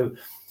 So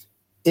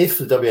if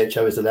the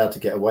WHO is allowed to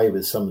get away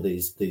with some of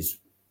these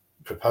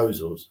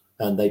proposals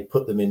and they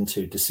put them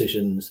into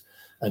decisions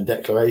and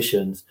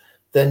declarations,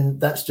 then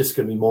that's just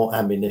going to be more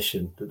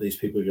ammunition that these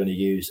people are going to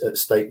use at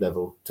state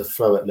level to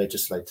throw at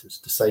legislators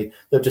to say,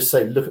 they'll just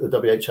say, look at the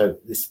WHO,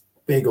 this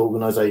big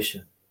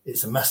organization.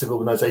 It's a massive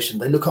organization.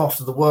 They look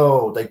after the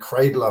world. They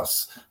cradle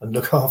us and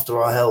look after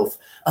our health.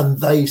 And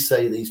they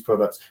say these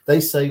products,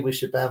 they say we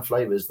should ban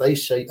flavors. They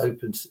say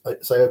open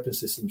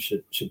systems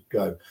should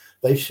go.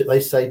 They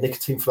say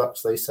nicotine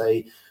flux. They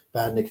say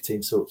ban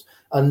nicotine salts.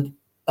 And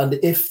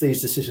if these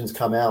decisions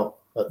come out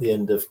at the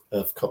end of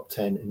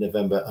COP10 in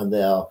November and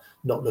they are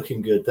not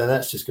looking good, then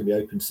that's just going to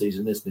be open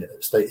season, isn't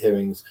it? State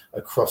hearings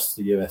across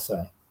the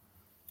USA.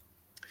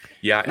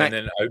 Yeah, and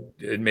then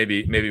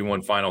maybe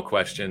one final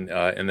question,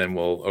 and then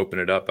we'll open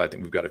it up. I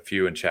think we've got a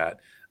few in chat,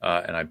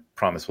 and I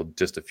promise we'll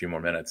just a few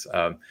more minutes.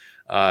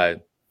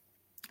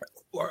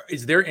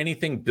 Is there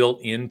anything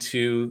built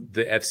into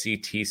the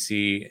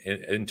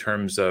FCTC in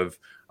terms of,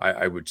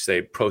 I would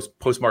say,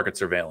 post-market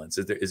surveillance?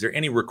 Is there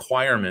any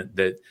requirement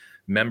that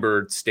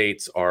member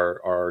states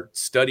are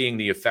studying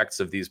the effects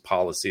of these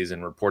policies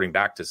and reporting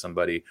back to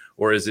somebody,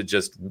 or is it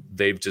just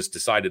they've just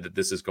decided that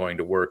this is going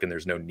to work and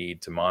there's no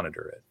need to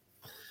monitor it?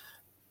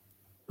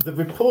 The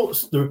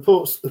reports,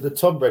 the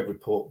Tom-Reg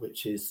report,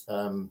 which is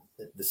the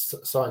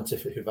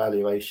scientific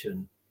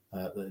evaluation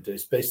that they do,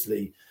 is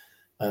basically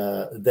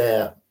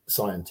their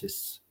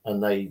scientists,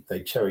 and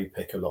they cherry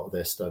pick a lot of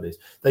their studies.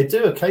 They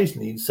do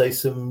occasionally say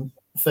some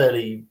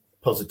fairly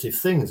positive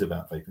things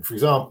about vaping. For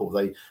example,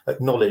 they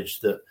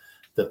acknowledge that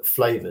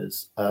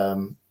flavors are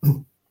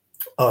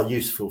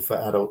useful for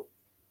adult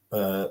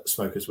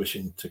smokers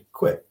wishing to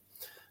quit.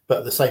 But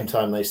at the same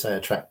time, they say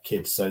attract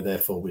kids, so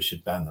therefore we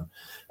should ban them.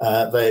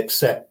 They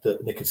accept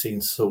that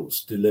nicotine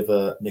salts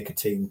deliver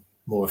nicotine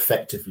more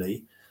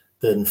effectively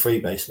than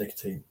free-base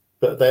nicotine,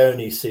 but they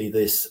only see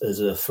this as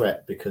a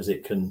threat because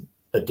it can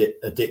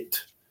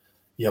addict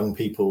young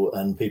people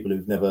and people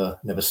who've never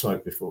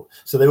smoked before.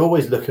 So they're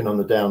always looking on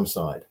the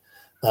downside.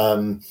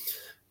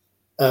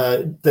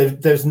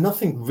 There's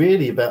nothing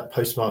really about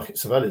post-market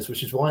surveillance,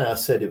 which is why I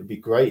said it would be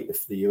great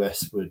if the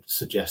US would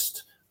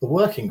suggest a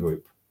working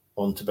group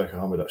on tobacco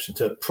harm reduction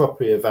to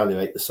properly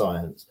evaluate the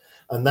science.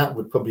 And that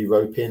would probably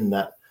rope in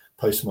that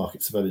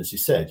post-market surveillance you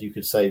said. You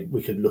could say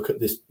we could look at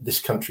this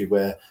country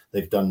where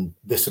they've done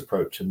this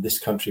approach and this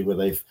country where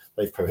they've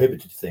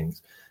prohibited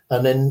things,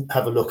 and then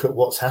have a look at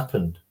what's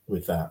happened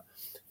with that.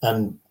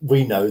 And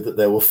we know that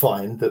they will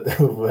find that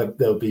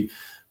there'll be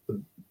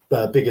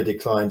bigger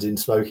declines in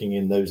smoking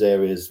in those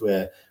areas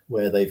where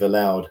they've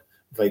allowed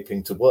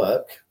vaping to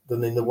work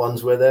than in the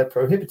ones where they're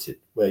prohibited,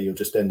 where you'll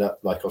just end up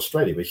like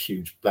Australia with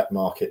huge black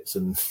markets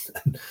and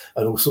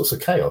all sorts of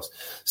chaos.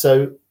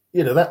 So,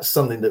 that's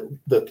something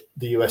that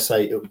the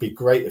USA, it would be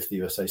great if the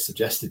USA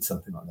suggested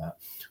something like that.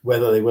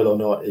 Whether they will or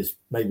not is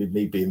maybe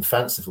me being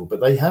fanciful,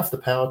 but they have the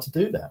power to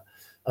do that.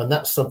 And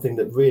that's something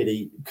that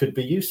really could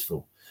be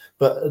useful.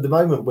 But at the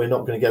moment, we're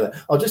not going to get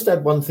that. I'll just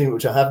add one thing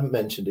which I haven't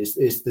mentioned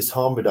is this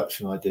harm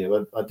reduction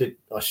idea.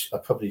 I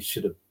probably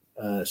should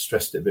have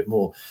stressed it a bit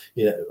more.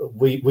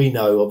 We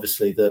know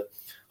obviously that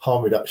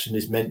harm reduction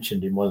is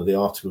mentioned in one of the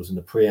articles in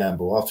the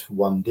preamble, Article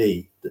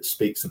 1D, that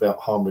speaks about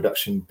harm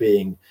reduction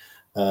being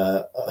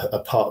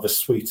a part of a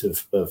suite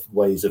of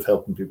ways of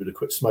helping people to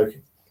quit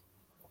smoking.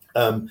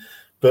 But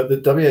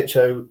the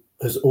WHO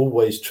has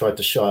always tried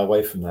to shy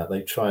away from that.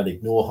 They try and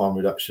ignore harm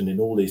reduction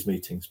in all these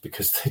meetings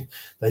because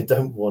they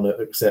don't want to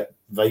accept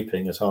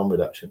vaping as harm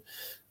reduction.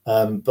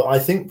 But I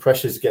think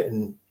pressure's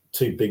getting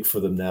too big for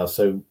them now.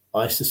 So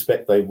I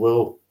suspect they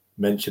will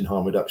mention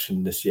harm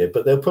reduction this year,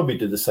 but they'll probably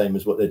do the same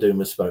as what they're doing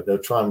with smoke. They'll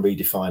try and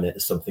redefine it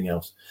as something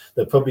else.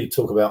 They'll probably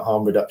talk about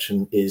harm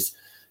reduction is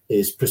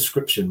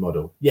prescription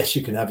model. Yes,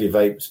 you can have your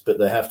vapes, but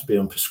they have to be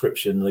on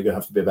prescription. They're going to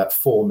have to be about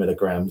 4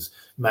 milligrams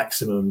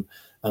maximum.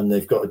 And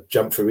they've got to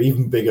jump through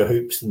even bigger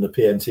hoops than the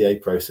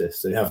PMTA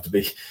process. They have to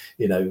be,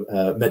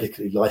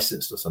 medically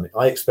licensed or something.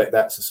 I expect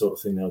that's the sort of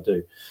thing they'll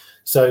do.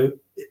 So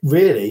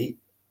really,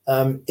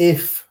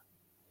 if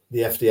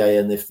the FDA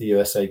and if the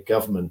USA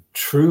government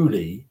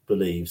truly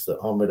believes that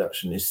harm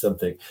reduction is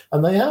something,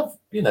 and they have,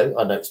 I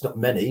know it's not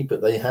many,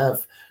 but they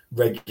have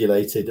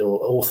regulated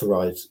or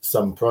authorized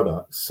some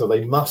products, so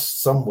they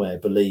must somewhere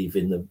believe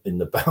in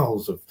the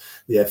bowels of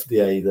the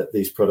FDA that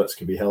these products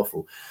can be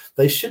helpful.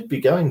 They should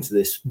be going to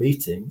this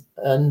meeting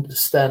and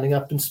standing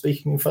up and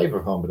speaking in favor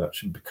of harm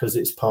reduction because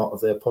it's part of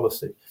their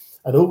policy.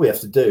 And all we have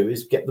to do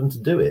is get them to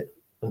do it.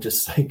 and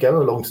just say,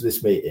 go along to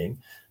this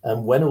meeting.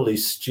 And when all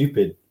these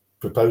stupid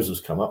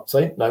proposals come up,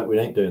 say, no, we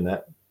ain't doing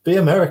that. Be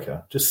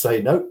America. Just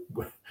say, no,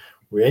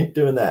 we ain't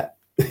doing that.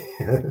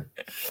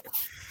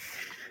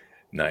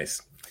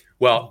 Nice.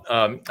 Well,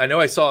 I know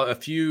I saw a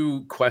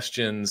few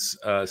questions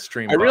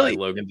streamed by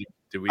Logan.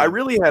 I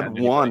really had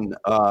one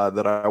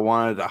that I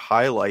wanted to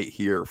highlight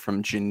here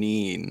from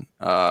Janine.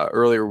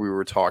 Earlier, we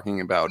were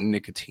talking about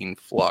nicotine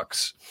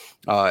flux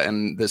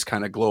and this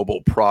kind of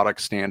global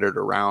product standard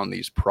around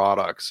these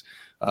products.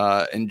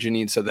 And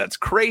Janine said that's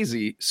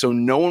crazy. So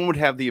no one would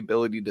have the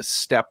ability to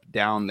step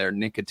down their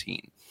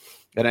nicotine.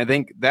 And I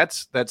think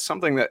that's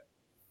something that,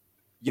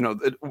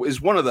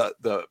 is one of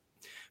the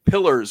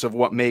pillars of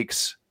what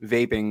makes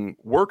vaping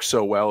work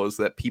so well, is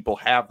that people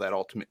have that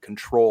ultimate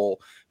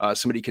control.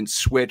 Somebody can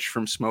switch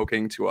from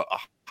smoking to a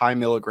high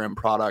milligram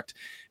product,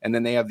 and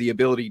then they have the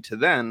ability to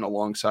then,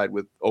 alongside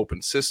with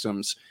open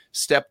systems,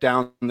 step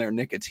down their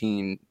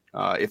nicotine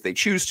if they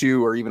choose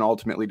to, or even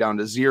ultimately down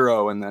to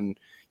zero, and then,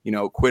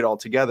 quit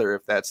altogether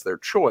if that's their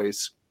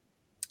choice.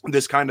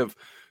 This kind of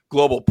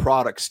global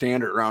product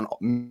standard around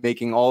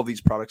making all of these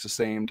products the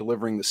same,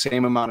 delivering the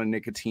same amount of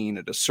nicotine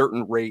at a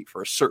certain rate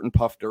for a certain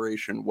puff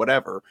duration,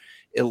 whatever,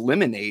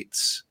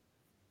 eliminates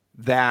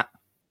that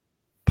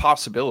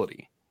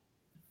possibility.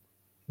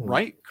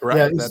 Right?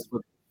 Correct?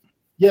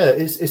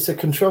 It's a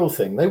control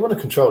thing. They want to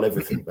control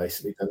everything,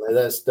 basically. And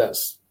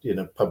that's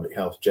public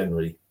health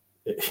generally,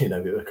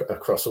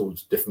 across all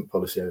different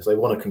policy areas. They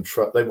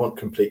want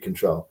complete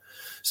control.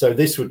 So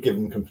this would give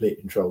them complete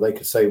control. They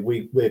could say,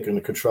 we're going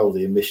to control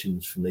the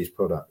emissions from these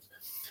products.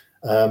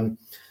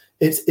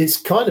 It's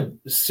kind of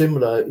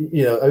similar,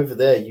 over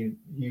there.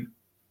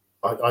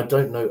 I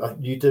don't know.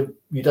 You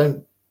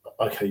don't.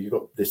 Okay, you've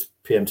got this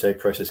PMTA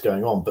process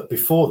going on, but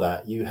before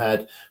that, you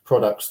had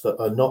products that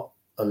are not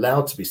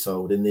allowed to be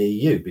sold in the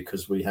EU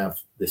because we have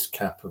this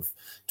cap of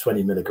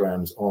 20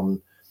 milligrams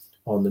on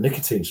the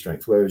nicotine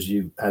strength, whereas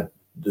you had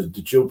the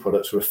dual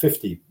products were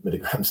 50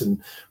 milligrams.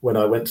 And when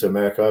I went to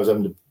America, I was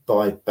having to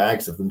buy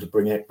bags of them to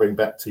bring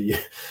back to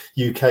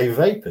UK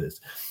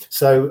vapors.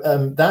 So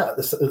that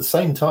at the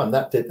same time,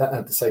 that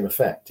had the same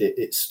effect.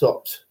 It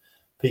stopped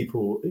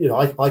people.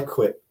 I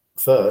quit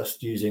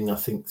first using, I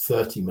think,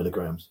 30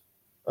 milligrams.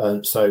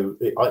 And so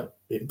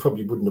it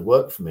probably wouldn't have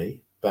worked for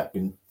me back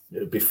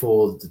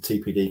before the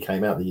TPD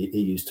came out, the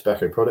EU's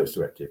Tobacco Products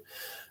Directive.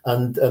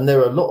 And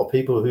there are a lot of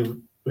people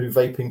who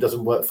vaping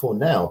doesn't work for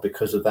now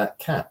because of that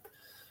cap.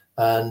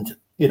 And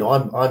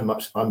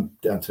I'm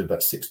down to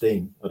about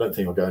 16. I don't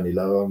think I'll go any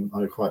lower.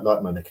 I quite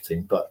like my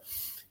nicotine, but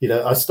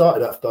I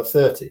started after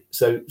 30.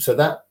 So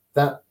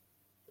that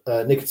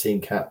nicotine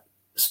cap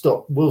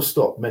will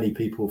stop many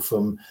people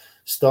from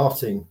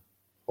starting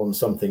on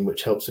something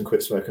which helps them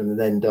quit smoking and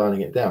then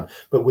dialing it down.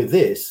 But with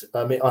this,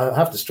 I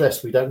have to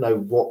stress, we don't know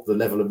what the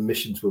level of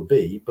emissions will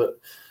be, but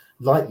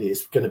likely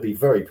it's going to be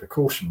very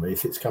precautionary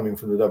if it's coming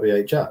from the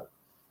WHO. Sure.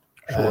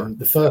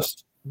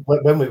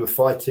 When we were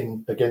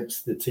fighting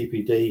against the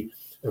TPD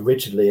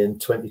originally in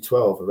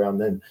 2012, around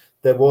then,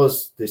 there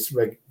was this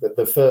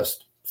the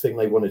first thing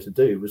they wanted to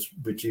do was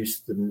reduce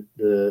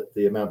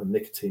the amount of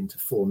nicotine to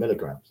 4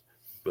 milligrams.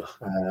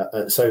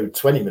 So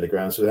 20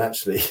 milligrams was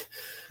actually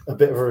a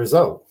bit of a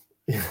result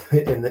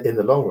in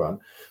the long run.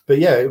 But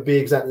yeah, it would be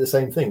exactly the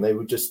same thing. They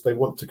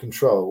want to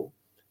control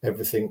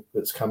everything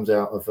that comes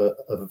out of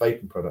a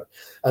vaping product,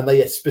 and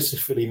they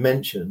specifically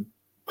mention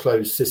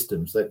closed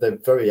systems. They're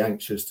very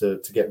anxious to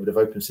get rid of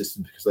open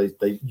systems because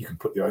you can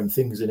put your own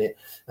things in it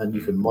and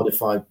you can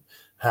modify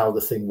how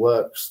the thing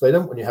works. They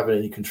don't want you having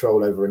any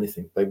control over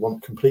anything. They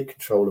want complete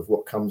control of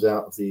what comes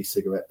out of the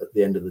e-cigarette at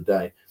the end of the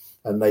day,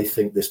 and they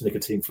think this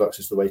nicotine flux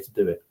is the way to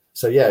do it.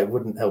 So yeah, it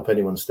wouldn't help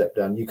anyone step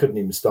down. You couldn't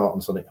even start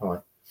on Sonic High,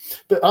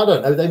 but I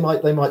don't know. They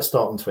might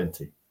start on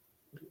 20.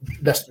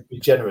 Let's be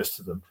generous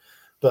to them,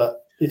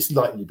 but it's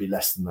likely to be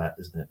less than that,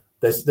 isn't it?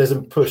 There's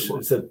a push.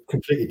 It's a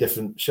completely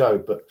different show,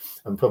 but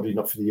and probably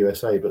not for the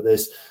USA. But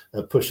there's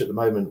a push at the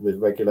moment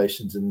with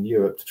regulations in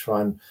Europe to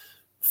try and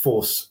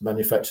force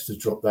manufacturers to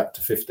drop that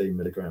to 15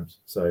 milligrams,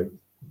 so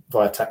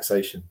via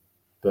taxation.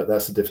 But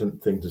that's a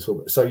different thing to talk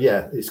about. So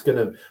yeah,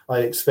 I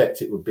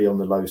expect it would be on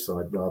the low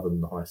side rather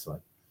than the high side.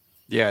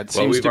 Yeah, it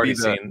seems we've to already be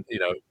seen,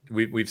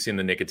 we've seen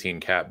the nicotine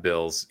cap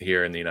bills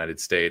here in the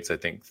United States. I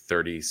think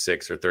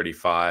 36 or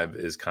 35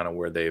 is kind of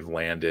where they've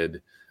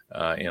landed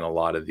in a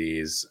lot of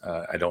these.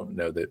 I don't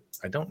know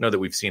that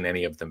we've seen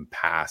any of them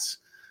pass,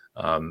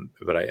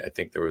 but I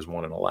think there was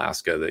one in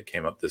Alaska that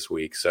came up this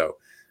week. So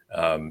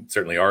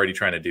certainly already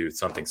trying to do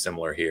something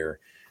similar here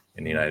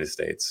in the United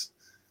States.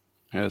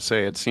 I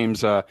say it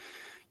seems the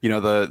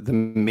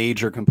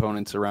major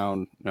components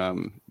around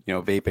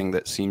vaping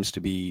that seems to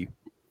be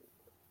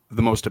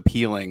the most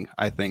appealing,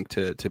 I think,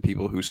 to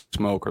people who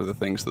smoke are the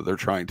things that they're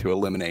trying to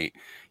eliminate,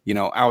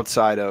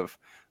 outside of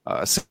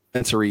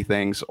sensory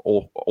things,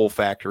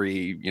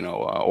 olfactory,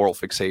 oral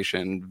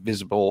fixation,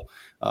 visible,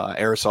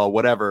 aerosol,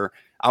 whatever.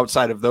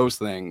 Outside of those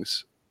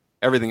things,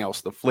 everything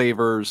else, the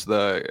flavors,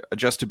 the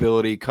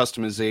adjustability,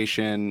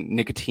 customization,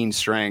 nicotine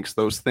strengths,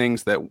 those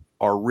things that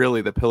are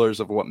really the pillars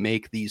of what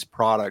make these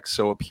products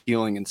so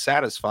appealing and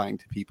satisfying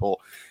to people.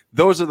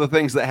 Those are the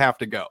things that have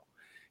to go.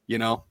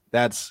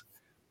 That's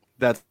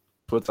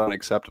what's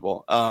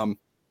unacceptable.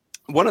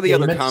 One of the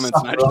other comments,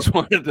 and I just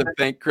wanted to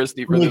thank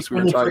Christy for this.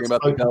 We were talking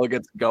about the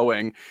delegates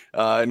going,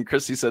 and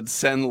Christy said,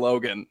 send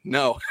Logan.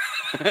 No,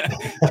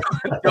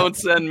 don't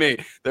send me.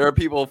 There are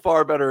people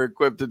far better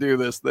equipped to do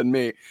this than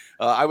me.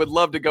 I would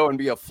love to go and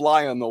be a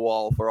fly on the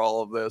wall for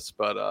all of this,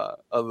 but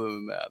other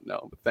than that,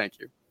 no, but thank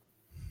you.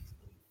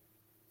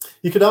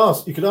 You could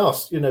ask,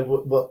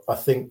 what I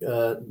think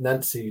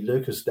Nancy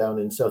Lucas down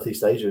in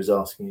Southeast Asia is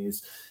asking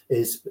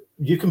is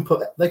you can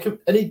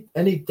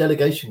any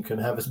delegation can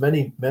have as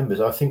many members.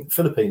 I think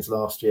Philippines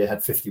last year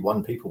had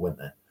 51 people went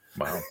there.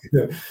 Wow.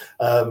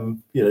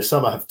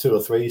 Some have 2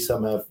 or 3,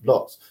 some have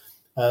lots,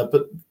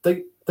 but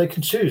they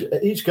can choose.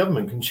 Each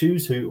government can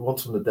choose who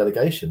wants on the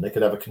delegation. They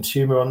could have a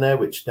consumer on there,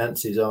 which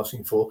Nancy is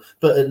asking for,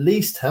 but at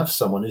least have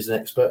someone who's an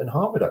expert in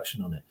harm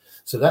reduction on it.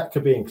 So that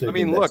could be included. I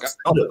mean, look,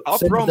 I'll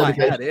throw my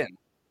hat in.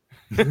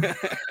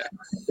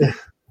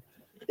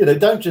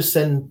 Don't just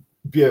send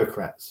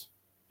bureaucrats.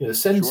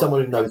 Send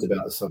someone who knows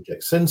about the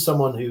subject. Send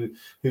someone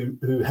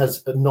who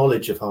has a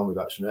knowledge of harm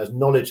reduction, who has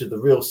knowledge of the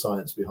real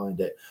science behind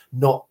it,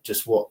 not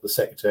just what the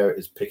Secretariat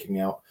is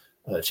picking out,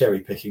 cherry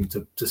picking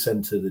to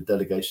send to the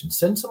delegation.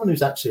 Send someone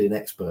who's actually an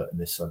expert in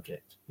this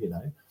subject.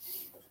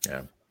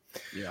 Yeah.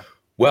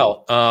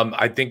 Well,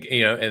 I think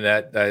and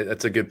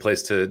that's a good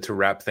place to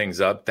wrap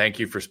things up. Thank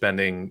you for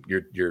spending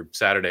your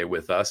Saturday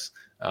with us,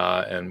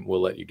 and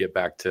we'll let you get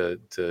back to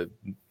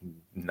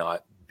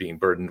not being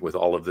burdened with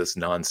all of this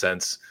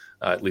nonsense,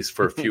 at least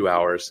for a few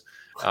hours.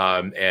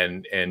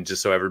 And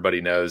just so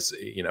everybody knows,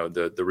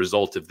 the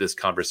result of this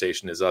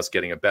conversation is us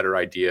getting a better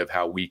idea of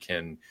how we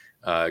can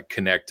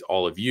connect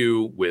all of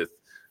you with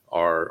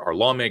our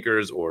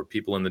lawmakers or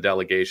people in the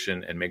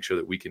delegation, and make sure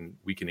that we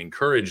can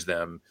encourage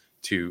them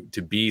to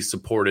be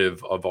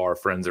supportive of our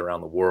friends around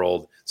the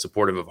world,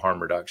 supportive of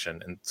harm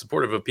reduction, and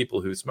supportive of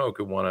people who smoke,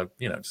 who want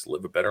to, just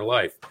live a better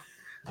life.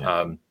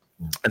 Yeah.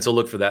 And so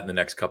look for that in the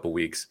next couple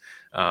weeks.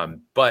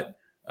 But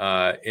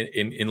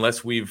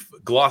unless we've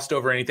glossed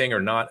over anything or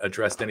not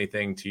addressed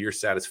anything to your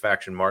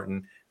satisfaction,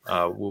 Martin,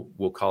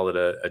 we'll call it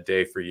a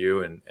day for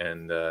you.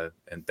 And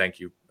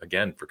thank you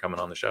again for coming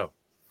on the show.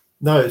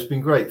 No, it's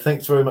been great.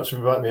 Thanks very much for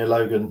inviting me,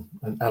 Logan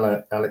and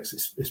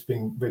Alex. It's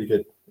been really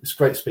good. It's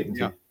great speaking to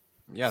you.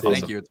 Yeah,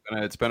 thank you.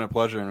 It's been a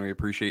pleasure, and we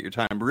appreciate your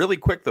time. Really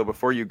quick though,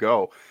 before you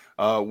go,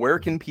 where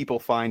can people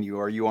find you?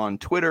 Are you on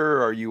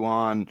Twitter? Are you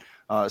on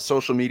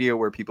social media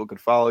where people could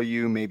follow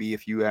you? Maybe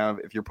if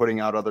you're putting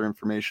out other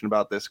information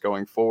about this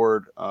going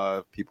forward,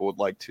 people would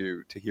like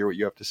to hear what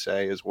you have to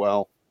say as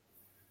well.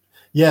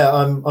 Yeah,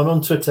 I'm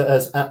on Twitter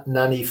as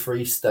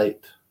 @NannyFreeState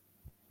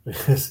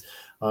because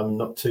I'm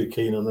not too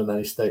keen on the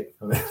nanny state.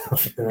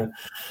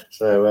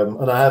 So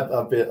and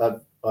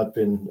I've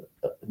been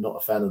not a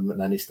fan of the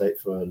nanny state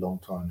for a long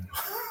time,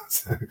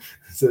 so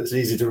it's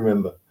easy to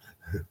remember.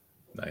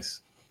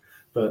 Nice,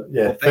 but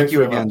yeah, well, thank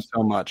you again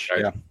so much.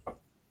 Right. Yeah,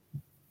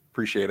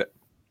 appreciate it.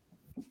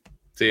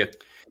 See ya,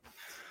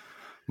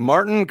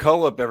 Martin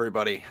Cullip,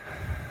 everybody.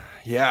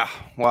 Yeah,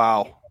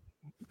 wow,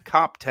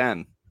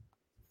 COP10.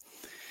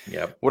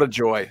 Yep. What a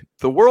joy.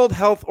 The World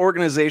Health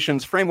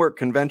Organization's Framework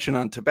Convention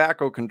on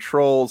Tobacco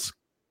Controls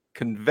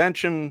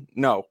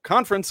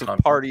Conference of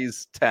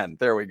Parties 10.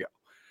 There we go.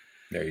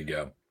 There you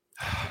go.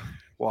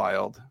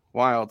 Wild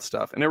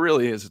stuff. And it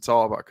really is. It's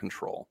all about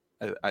control,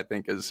 I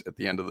think, is at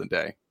the end of the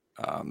day.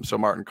 So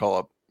Martin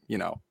Cullip,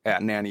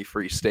 at Nanny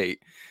Free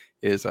State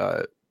is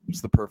the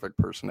perfect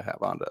person to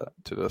have on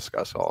to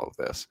discuss all of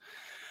this.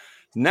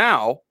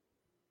 Now,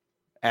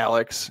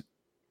 Alex,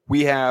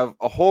 we have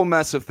a whole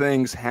mess of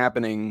things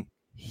happening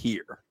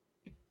here.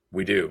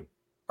 We do.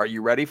 Are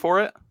you ready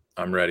for it?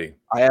 I'm ready.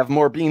 I have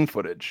more bean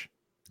footage.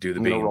 Do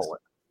the beans. Roll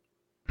it.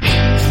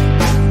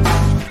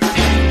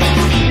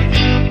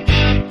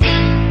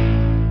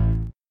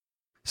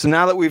 So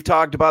now that we've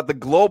talked about the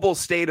global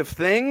state of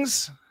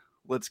things,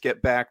 let's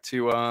get back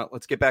to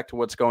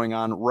what's going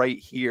on right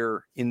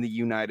here in the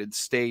United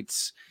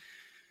States.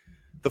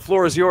 The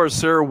floor is yours,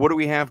 sir. What do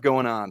we have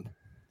going on?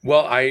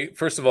 Well,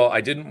 first of all,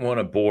 I didn't want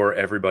to bore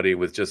everybody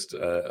with just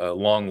a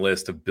long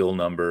list of bill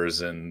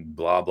numbers and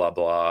blah, blah,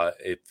 blah.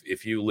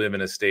 If you live in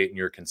a state and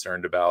you're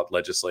concerned about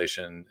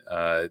legislation,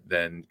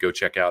 then go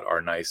check out our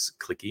nice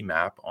clicky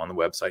map on the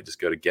website. Just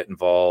go to Get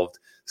Involved,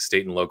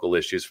 State and Local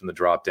Issues from the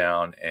drop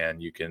down,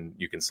 and you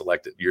can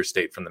select your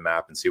state from the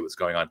map and see what's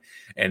going on.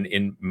 And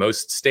in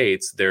most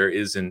states, there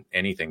isn't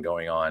anything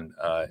going on,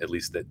 at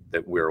least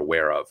that we're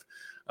aware of.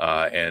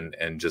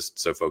 And just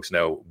so folks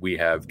know, we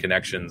have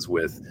connections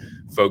with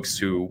folks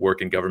who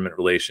work in government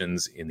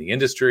relations in the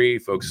industry,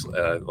 folks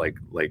like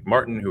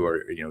Martin, who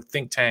are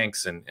think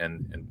tanks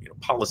and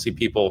policy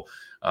people.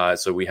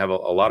 So we have a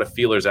lot of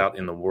feelers out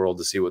in the world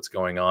to see what's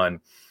going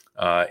on.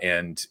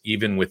 And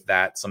even with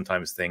that,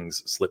 sometimes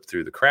things slip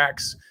through the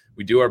cracks.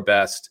 We do our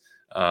best.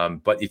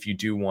 But if you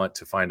do want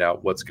to find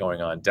out what's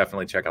going on,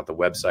 definitely check out the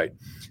website.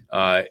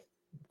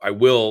 I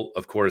will,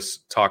 of course,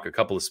 talk a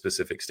couple of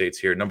specific states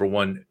here. Number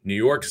one, New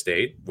York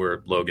State,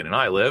 where Logan and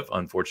I live,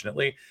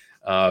 unfortunately.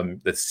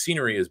 The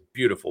scenery is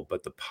beautiful,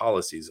 but the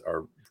policies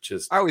are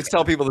just... I always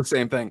tell people the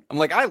same thing. I'm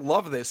like, I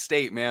love this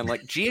state, man.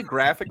 Like,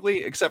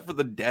 geographically, except for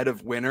the dead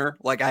of winter,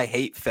 like, I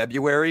hate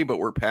February, but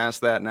we're past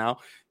that now.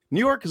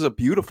 New York is a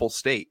beautiful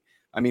state.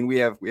 I mean, we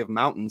have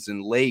mountains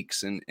and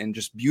lakes and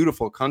just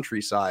beautiful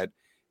countryside.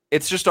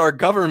 It's just our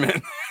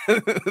government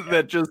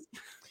that just,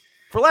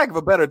 for lack of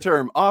a better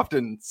term,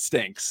 often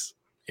stinks.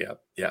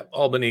 Yeah.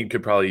 Albany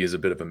could probably use a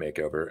bit of a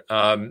makeover.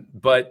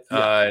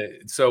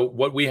 So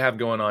what we have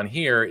going on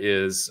here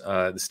is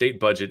the state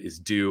budget is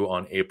due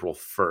on April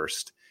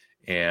 1st.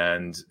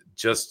 And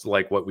just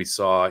like what we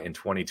saw in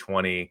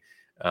 2020,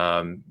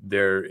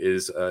 there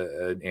is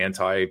an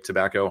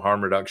anti-tobacco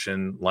harm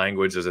reduction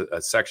language as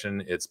a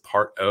section. It's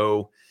Part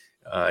O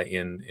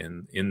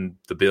in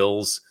the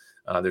bills.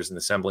 There's an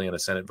Assembly and a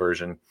Senate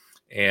version.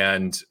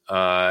 And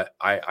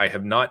I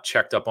have not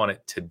checked up on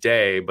it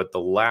today, but the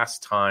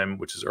last time,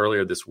 which is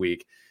earlier this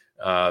week,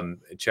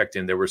 checked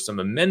in, there were some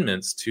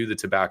amendments to the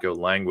tobacco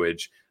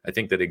language, I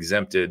think, that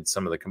exempted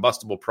some of the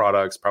combustible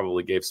products,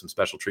 probably gave some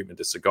special treatment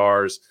to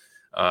cigars.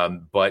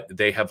 But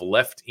they have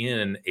left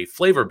in a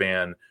flavor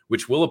ban,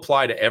 which will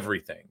apply to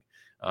everything.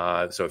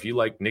 So if you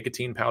like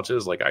nicotine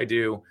pouches like I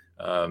do,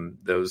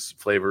 those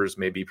flavors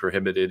may be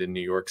prohibited in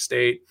New York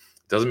State.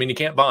 Doesn't mean you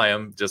can't buy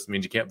them, just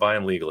means you can't buy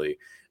them legally.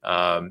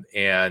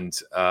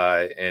 And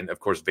of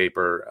course,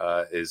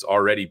 vapor is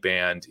already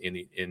banned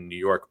in New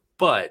York.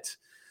 But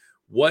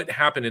what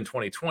happened in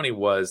 2020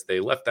 was they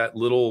left that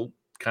little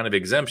kind of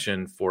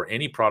exemption for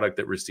any product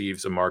that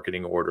receives a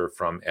marketing order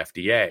from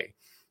FDA,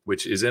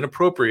 which is an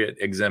appropriate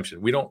exemption.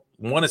 We don't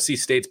want to see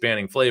states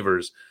banning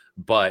flavors,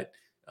 but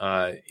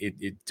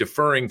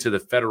deferring to the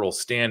federal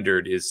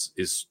standard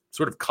is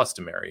sort of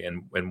customary.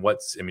 And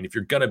if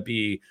you're going to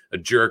be a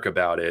jerk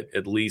about it,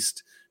 at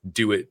least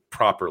do it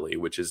properly,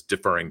 which is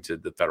deferring to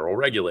the federal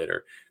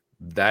regulator.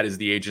 That is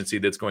the agency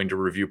that's going to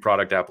review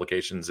product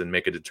applications and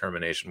make a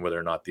determination whether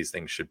or not these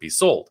things should be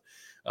sold.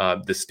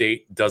 The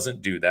state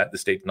doesn't do that. The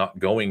state's not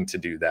going to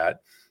do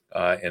that.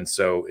 And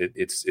so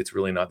it's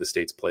really not the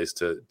state's place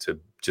to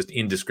just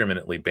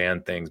indiscriminately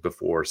ban things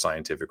before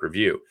scientific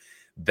review.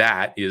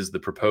 That is the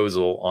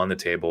proposal on the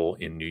table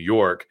in New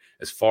York,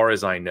 as far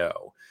as I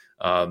know.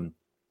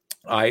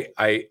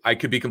 I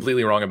could be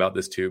completely wrong about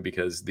this too,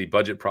 because the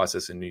budget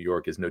process in New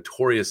York is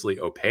notoriously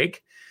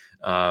opaque.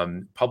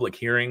 Public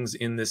hearings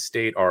in this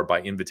state are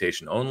by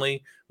invitation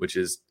only, which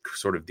is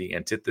sort of the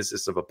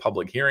antithesis of a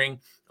public hearing,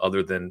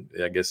 other than,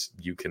 I guess,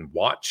 you can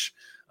watch.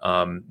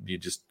 You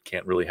just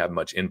can't really have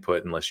much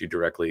input unless you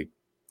directly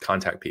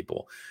contact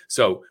people.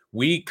 So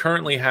we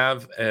currently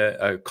have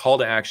a call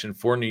to action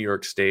for New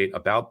York State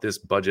about this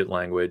budget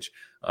language.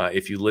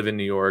 If you live in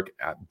New York,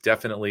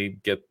 definitely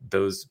get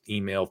those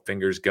email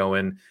fingers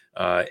going,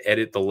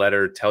 edit the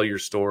letter, tell your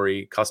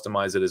story,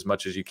 customize it as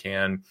much as you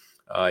can.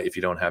 If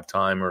you don't have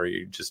time or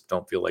you just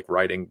don't feel like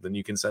writing, then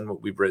you can send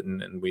what we've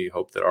written, and we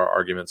hope that our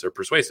arguments are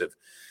persuasive.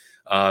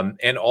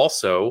 And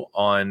also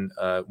on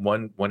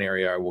one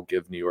area I will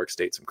give New York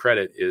State some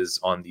credit is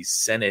on the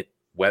Senate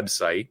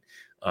website.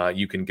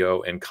 You can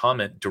go and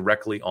comment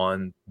directly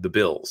on the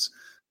bills.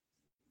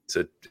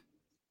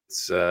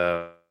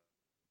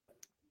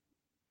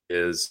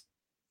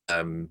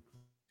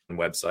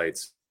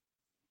 Websites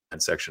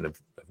and section of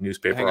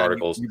newspaper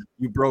articles.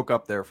 You broke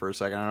up there for a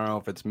second. I don't know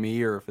if it's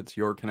me or if it's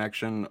your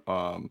connection,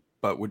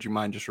 but would you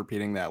mind just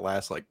repeating that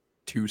last like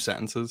 2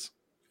 sentences?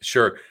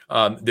 Sure.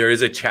 There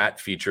is a chat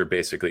feature,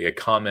 basically a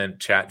comment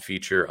chat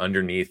feature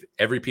underneath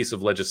every piece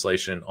of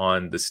legislation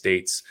on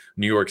the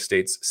New York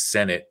State's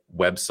Senate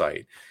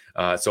website.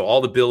 So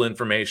all the bill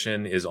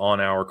information is on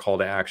our call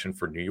to action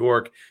for New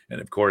York. And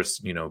of course,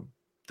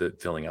 the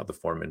filling out the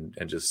form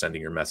and just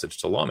sending your message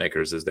to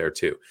lawmakers is there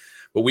too.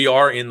 But we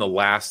are in the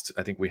last,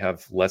 I think we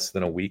have less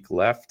than a week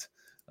left.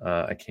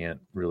 I can't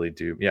really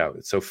do. Yeah.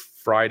 So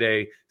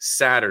Saturday,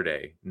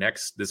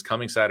 this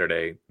coming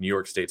Saturday, New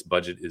York State's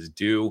budget is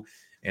due.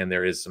 And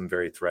there is some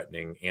very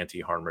threatening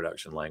anti-harm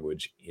reduction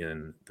language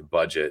in the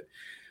budget.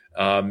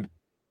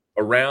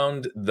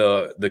 Around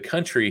the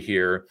country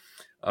here,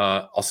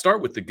 I'll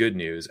start with the good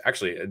news.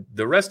 Actually,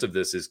 the rest of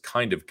this is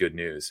kind of good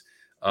news.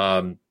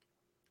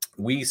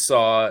 We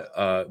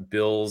saw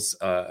bills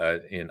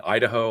in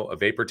Idaho, a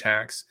vapor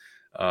tax,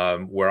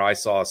 where I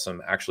saw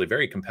some actually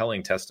very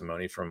compelling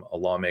testimony from a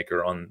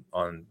lawmaker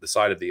on the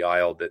side of the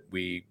aisle that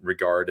we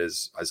regard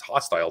as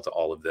hostile to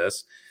all of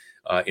this.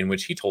 In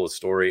which he told a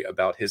story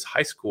about his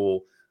high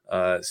school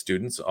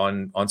students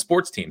on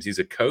sports teams. He's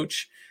a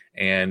coach,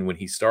 and when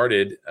he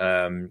started,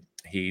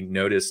 he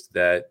noticed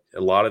that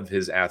a lot of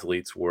his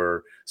athletes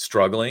were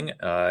struggling,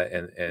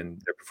 and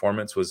their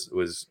performance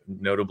was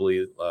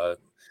notably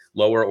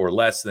lower or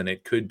less than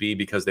it could be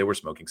because they were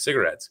smoking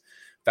cigarettes.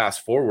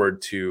 Fast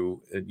forward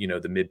to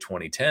the mid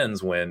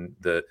 2010s when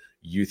the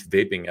youth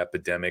vaping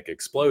epidemic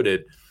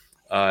exploded.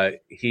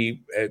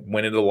 He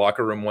went into the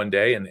locker room one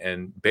day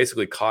and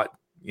basically caught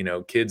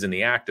kids in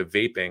the act of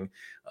vaping.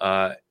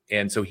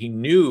 And so he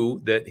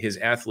knew that his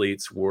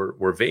athletes were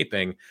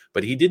vaping,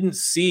 but he didn't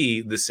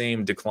see the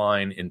same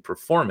decline in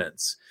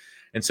performance.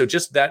 And so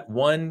just that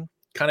one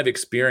kind of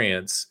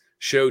experience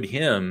showed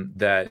him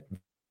that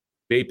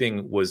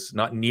vaping was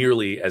not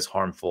nearly as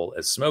harmful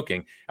as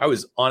smoking. I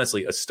was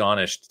honestly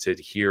astonished to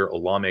hear a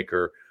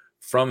lawmaker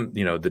from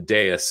the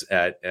dais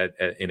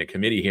in a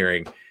committee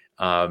hearing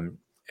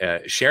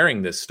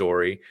sharing this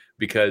story,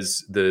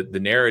 because the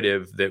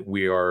narrative that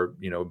we are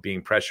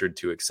being pressured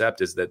to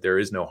accept is that there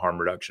is no harm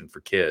reduction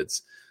for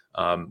kids,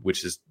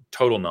 which is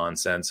total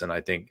nonsense, and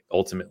I think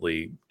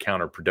ultimately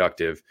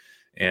counterproductive.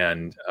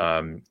 And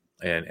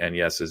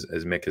yes, as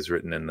Mick has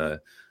written in the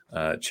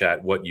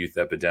chat, what youth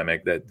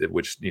epidemic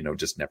which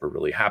just never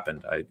really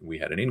happened. We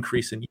had an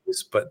increase in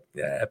use, but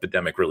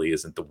epidemic really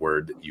isn't the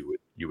word that you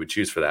would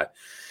choose for that.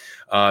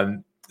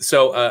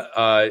 So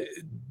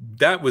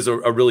that was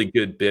a really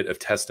good bit of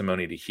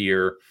testimony to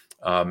hear.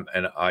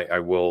 And I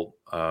will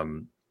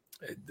I'm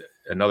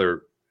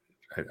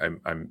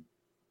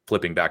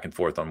flipping back and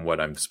forth on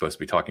what I'm supposed to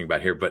be talking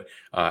about here, but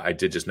I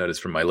did just notice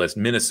from my list,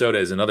 Minnesota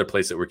is another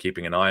place that we're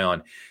keeping an eye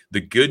on.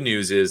 The good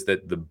news is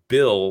that the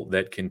bill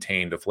that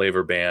contained a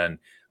flavor ban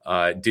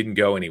didn't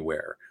go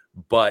anywhere,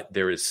 but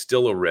there is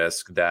still a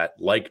risk that,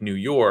 like New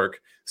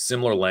York,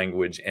 similar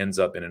language ends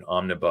up in an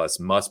omnibus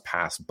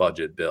must-pass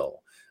budget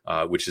bill,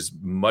 which is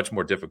much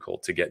more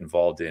difficult to get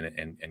involved in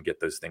and get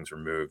those things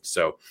removed.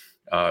 So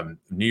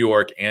New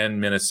York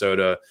and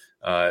Minnesota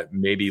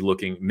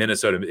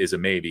Minnesota is a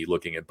maybe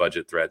looking at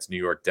budget threats. New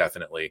York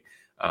definitely.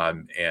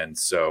 And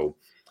so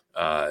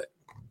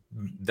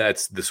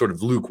that's the sort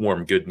of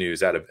lukewarm good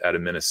news out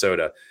of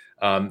Minnesota.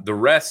 The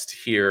rest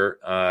here,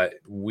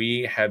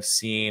 we have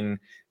seen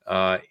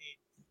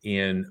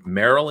in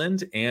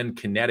Maryland and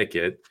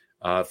Connecticut,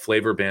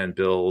 flavor ban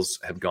bills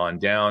have gone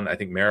down. I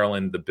think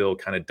Maryland, the bill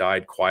kind of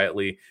died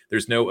quietly.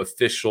 There's no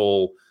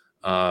official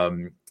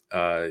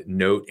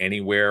note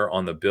anywhere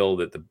on the bill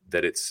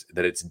that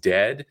it's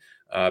dead.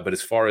 But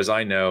as far as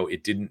I know,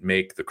 it didn't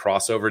make the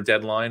crossover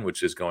deadline,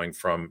 which is going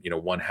from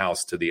one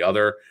house to the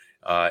other.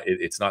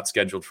 It's not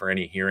scheduled for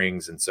any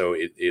hearings, and so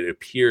it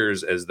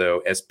appears as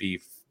though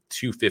SB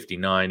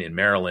 259 in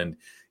Maryland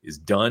is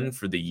done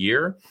for the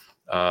year.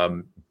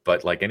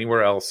 But like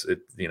anywhere else,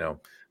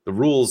 the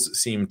rules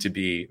seem to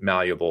be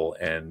malleable,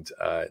 and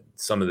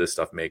some of this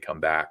stuff may come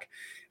back.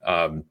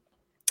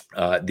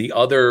 The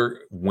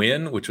other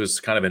win, which was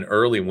kind of an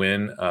early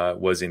win,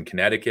 was in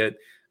Connecticut.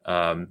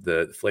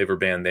 The flavor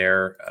ban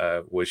there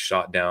was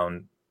shot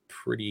down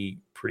pretty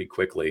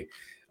quickly.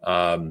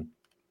 And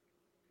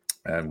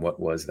what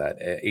was that?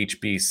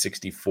 HB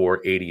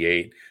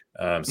 6488.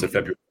 So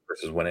February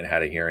 1st is when it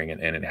had a hearing,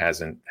 and it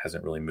hasn't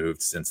really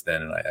moved since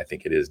then. And I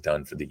think it is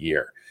done for the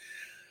year.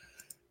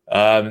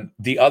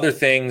 The other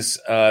things,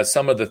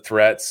 some of the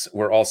threats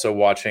we're also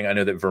watching. I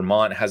know that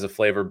Vermont has a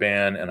flavor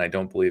ban, and I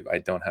don't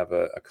have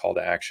a call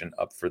to action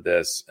up for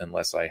this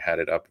unless I had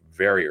it up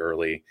very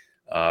early.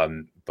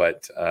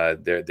 But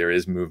there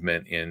is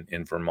movement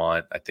in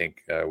Vermont. I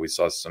think we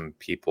saw some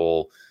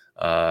people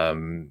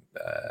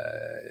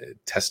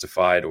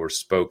testified or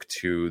spoke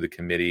to the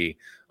committee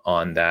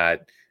on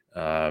that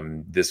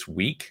this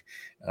week.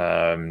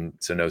 So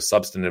no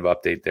substantive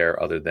update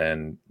there other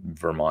than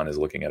Vermont is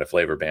looking at a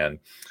flavor ban.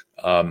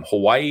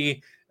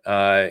 Hawaii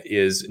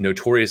is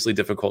notoriously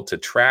difficult to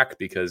track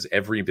because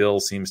every bill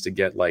seems to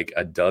get like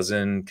a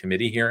dozen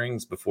committee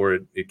hearings before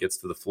it gets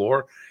to the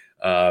floor.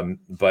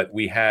 But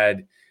we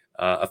had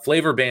a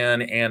flavor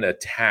ban and a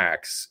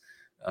tax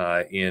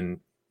in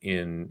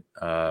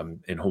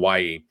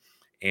Hawaii.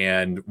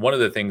 And one of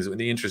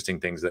the interesting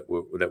things that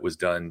was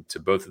done to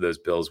both of those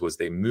bills was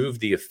they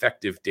moved the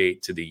effective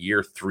date to the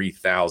year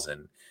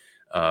 3000,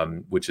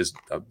 which is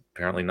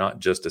apparently not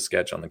just a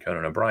sketch on the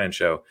Conan O'Brien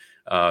show.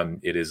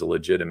 It is a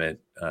legitimate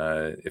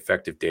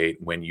effective date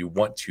when you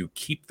want to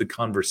keep the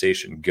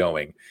conversation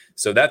going.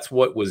 So that's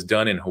what was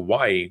done in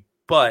Hawaii.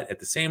 But at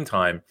the same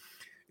time,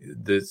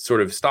 the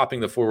sort of stopping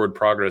the forward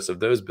progress of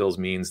those bills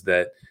means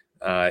that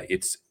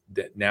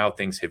that now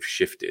things have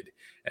shifted.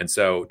 And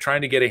so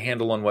trying to get a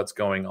handle on what's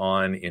going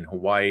on in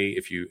Hawaii,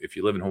 if you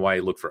live in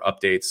Hawaii, look for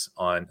updates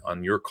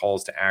on your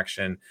calls to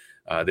action.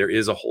 There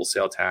is a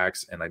wholesale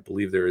tax, and I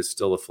believe there is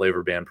still a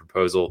flavor ban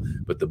proposal,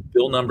 but the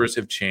bill numbers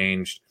have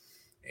changed.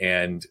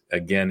 And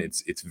again,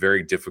 it's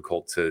very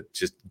difficult to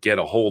just get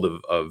a hold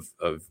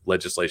of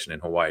legislation in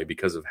Hawaii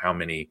because of how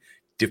many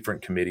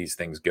different committees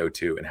things go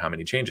to and how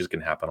many changes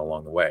can happen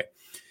along the way.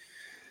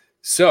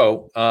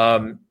 So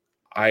I'm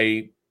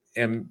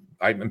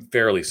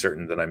fairly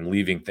certain that I'm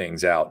leaving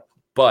things out,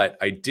 but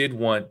I did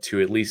want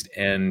to at least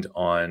end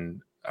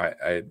on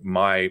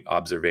my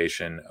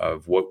observation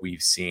of what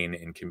we've seen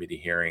in committee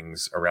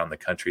hearings around the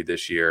country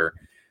this year.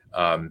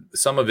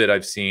 Some of it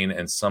I've seen,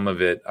 and some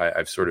of it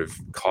I've sort of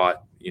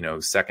caught,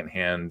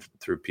 secondhand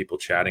through people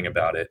chatting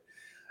about it.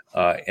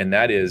 And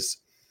that is,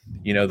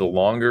 the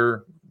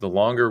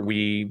longer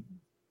we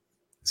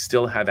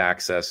still have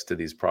access to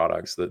these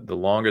products. The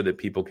longer that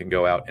people can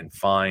go out and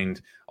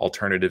find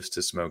alternatives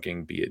to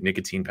smoking, be it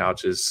nicotine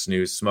pouches,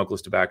 snus,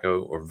 smokeless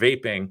tobacco, or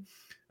vaping,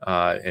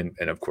 and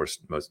of course,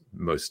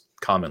 most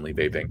commonly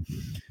vaping,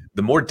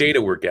 the more data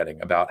we're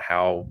getting about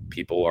how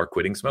people are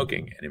quitting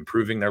smoking and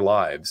improving their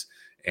lives,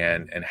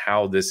 and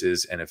how this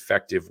is an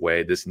effective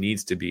way. This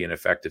needs to be an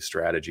effective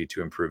strategy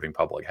to improving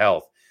public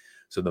health.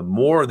 So the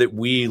more that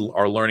we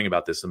are learning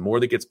about this, the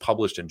more that gets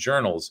published in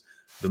journals,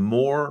 the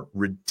more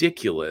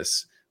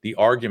ridiculous the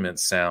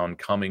arguments sound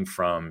coming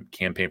from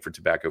Campaign for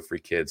Tobacco-Free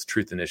Kids,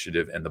 Truth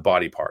Initiative, and the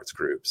body parts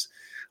groups.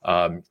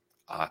 I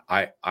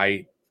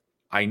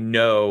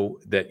know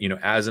that,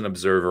 as an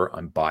observer,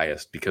 I'm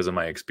biased because of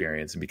my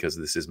experience and because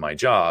this is my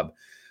job,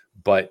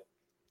 but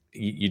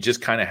you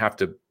just kind of have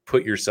to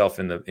put yourself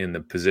in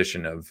the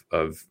position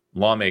of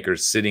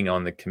lawmakers sitting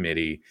on the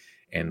committee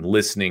and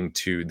listening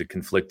to the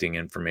conflicting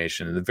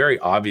information and the very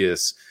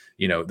obvious,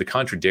 the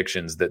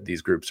contradictions that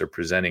these groups are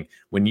presenting.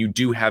 When you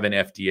do have an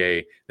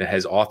FDA that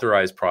has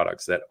authorized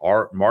products that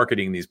are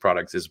marketing these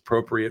products as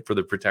appropriate for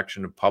the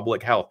protection of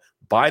public health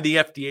by the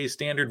FDA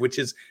standard, which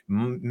is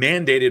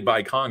mandated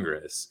by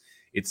Congress,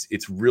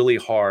 it's really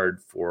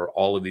hard for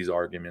all of these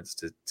arguments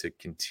to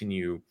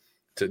continue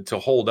to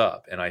hold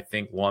up. And I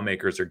think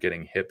lawmakers are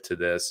getting hip to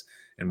this.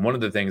 And one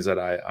of the things that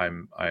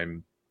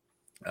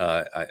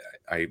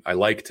I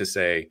like to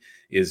say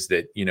is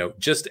that,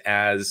 just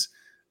as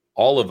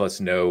all of us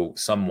know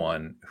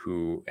someone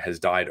who has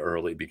died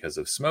early because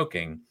of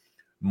smoking,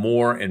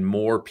 more and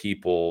more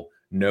people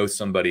know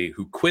somebody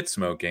who quit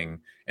smoking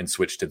and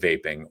switched to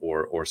vaping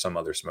or some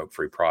other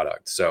smoke-free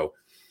product. So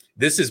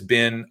this has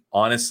been,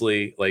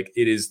 honestly, like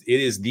it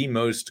is the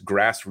most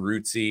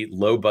grassrootsy,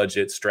 low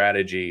budget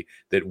strategy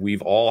that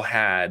we've all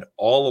had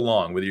all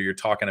along, whether you're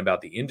talking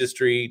about the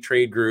industry,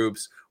 trade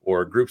groups,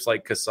 or groups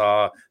like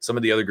CASA, some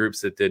of the other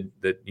groups that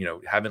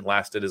haven't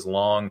lasted as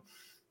long.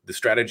 The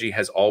strategy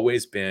has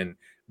always been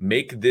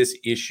make this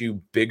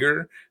issue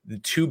bigger,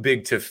 too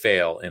big to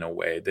fail in a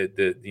way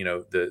that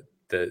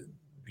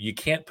you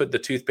can't put the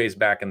toothpaste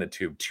back in the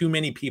tube. Too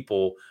many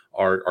people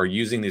are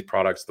using these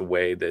products the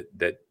way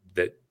that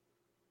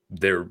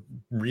they're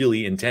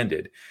really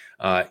intended,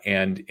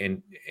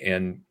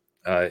 and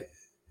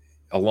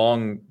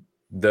along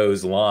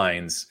those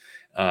lines,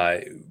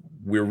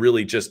 we're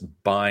really just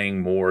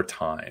buying more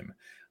time,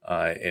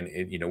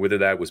 and whether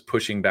that was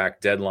pushing back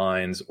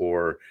deadlines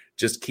or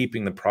just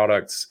keeping the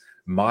products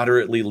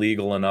moderately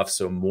legal enough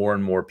so more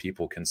and more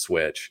people can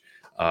switch.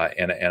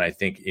 And I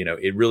think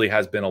it really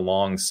has been a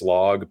long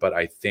slog, but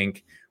I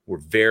think we're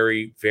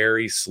very,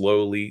 very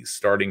slowly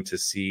starting to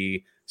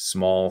see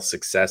small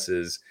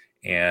successes.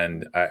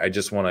 And I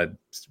just want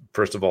to,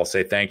 first of all,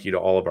 say thank you to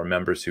all of our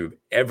members who've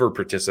ever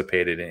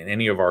participated in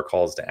any of our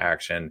calls to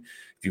action.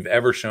 If you've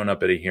ever shown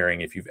up at a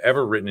hearing, if you've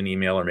ever written an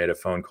email or made a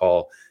phone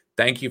call,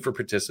 thank you for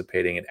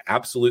participating. It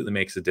absolutely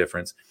makes a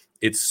difference.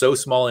 It's so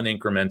small and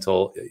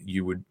incremental.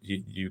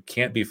 You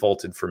can't be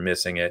faulted for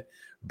missing it,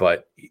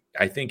 but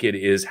I think it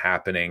is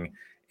happening,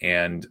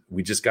 and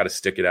we just got to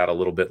stick it out a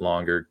little bit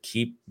longer.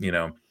 Keep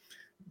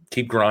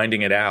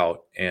grinding it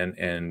out,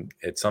 and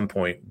at some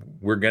point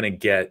we're going to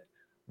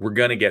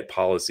get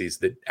policies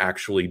that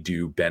actually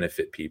do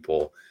benefit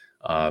people.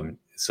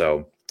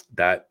 So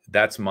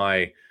that's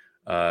my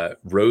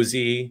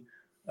rosy,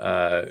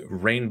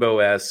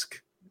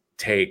 rainbow-esque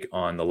take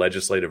on the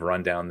legislative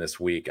rundown this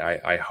week.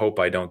 I hope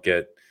I don't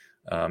get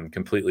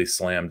completely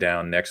slammed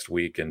down next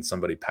week and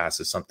somebody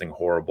passes something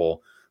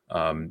horrible.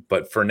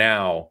 But for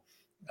now,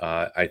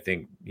 I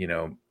think,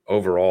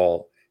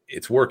 overall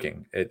it's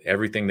working.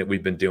 Everything that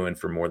we've been doing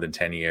for more than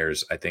 10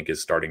 years, I think,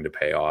 is starting to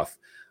pay off.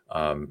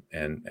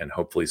 And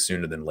hopefully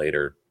sooner than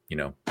later,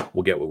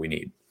 we'll get what we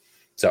need.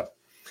 So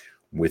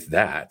with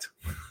that.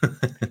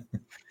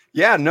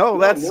 Yeah,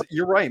 no,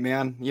 you're right,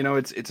 man.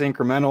 It's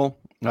incremental.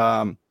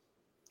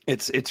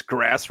 It's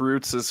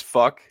grassroots as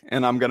fuck,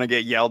 and I'm gonna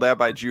get yelled at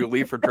by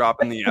Julie for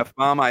dropping the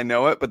F-bomb. I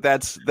know it, but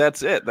that's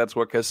it. That's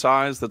what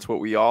CASA is. That's what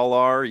we all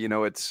are.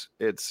 It's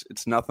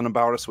nothing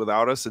about us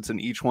without us. It's an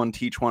each one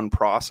teach one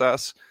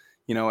process.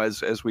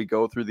 As we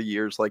go through the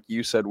years, like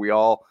you said, we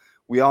all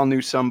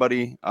knew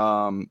somebody,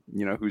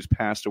 who's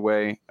passed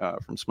away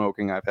from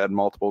smoking. I've had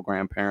multiple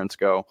grandparents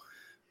go,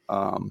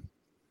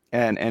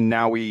 and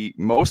now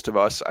most of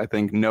us, I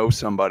think, know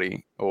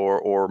somebody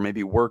or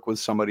maybe work with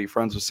somebody,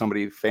 friends with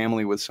somebody,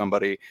 family with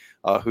somebody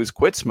who's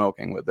quit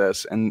smoking with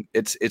this. And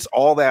it's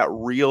all that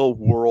real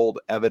world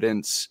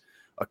evidence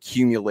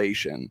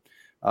accumulation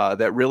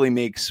that really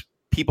makes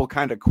people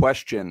kind of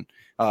question,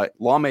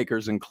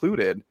 lawmakers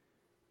included,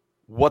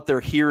 what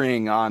they're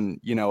hearing on,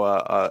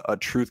 a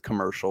truth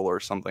commercial or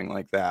something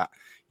like that.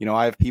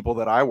 I have people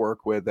that I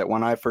work with that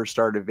when I first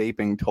started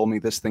vaping told me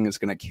this thing is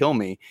going to kill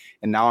me.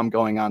 And now I'm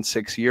going on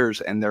 6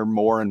 years and they're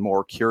more and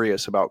more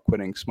curious about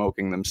quitting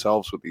smoking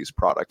themselves with these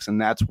products. And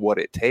that's what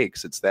it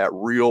takes. It's that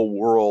real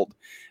world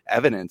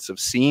evidence of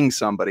seeing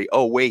somebody.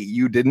 Oh, wait,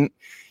 you didn't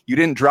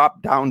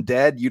drop down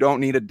dead. You don't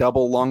need a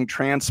double lung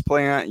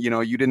transplant.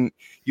 You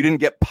didn't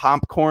get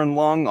popcorn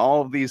lung,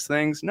 all of these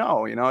things.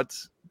 No,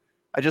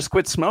 I just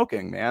quit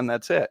smoking, man.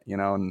 That's it, you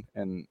know,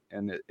 and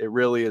it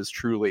really is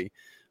truly,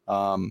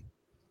 you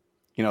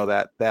know,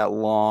 that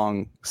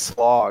long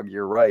slog.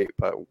 You're right,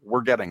 but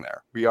we're getting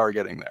there. We are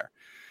getting there.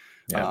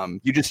 Yeah.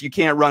 You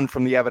can't run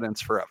from the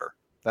evidence forever.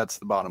 That's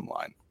the bottom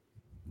line.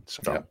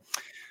 So. Yeah.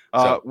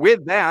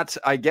 With that,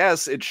 I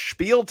guess it's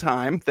spiel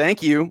time.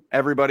 Thank you,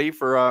 everybody,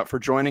 for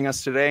joining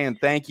us today. And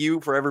thank you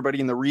for everybody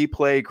in the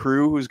replay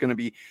crew who's going to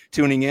be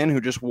tuning in,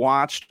 who just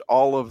watched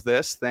all of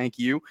this. Thank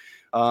you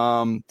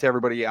to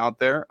everybody out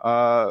there.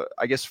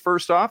 I guess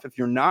first off, if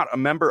you're not a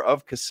member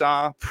of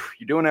CASA,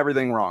 you're doing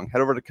everything wrong.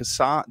 Head over to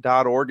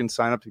CASA.org and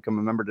sign up to become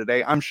a member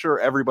today. I'm sure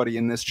everybody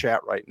in this chat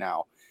right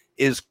now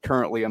is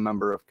currently a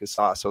member of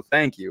CASA, so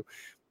thank you.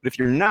 But if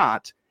you're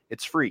not,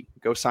 it's free.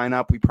 Go sign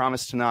up. We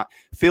promise to not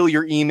fill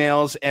your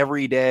emails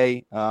every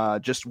day,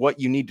 just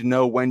what you need to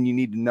know, when you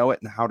need to know it,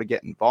 and how to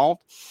get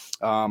involved.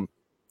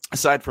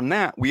 Aside from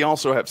that, we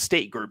also have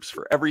state groups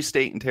for every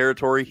state and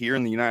territory here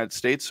in the United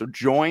States. So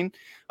join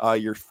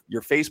your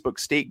Facebook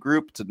state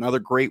group. It's another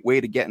great way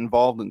to get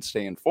involved and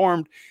stay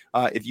informed.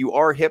 If you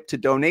are hip to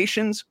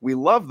donations, we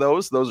love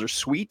those. Those are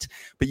sweet.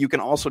 But you can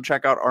also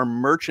check out our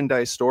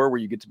merchandise store where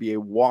you get to be a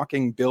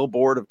walking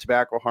billboard of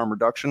tobacco harm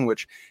reduction,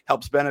 which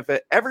helps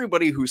benefit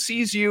everybody who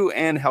sees you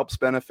and helps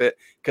benefit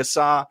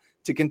CASA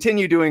to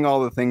continue doing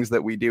all the things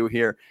that we do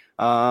here.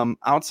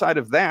 Outside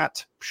of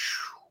that,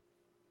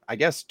 I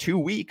guess 2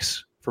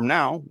 weeks from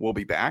now, we'll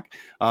be back.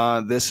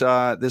 This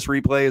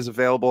replay is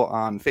available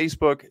on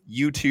Facebook,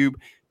 YouTube,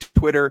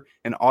 Twitter,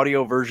 and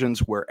audio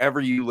versions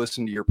wherever you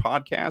listen to your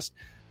podcast.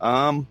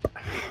 I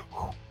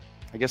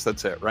guess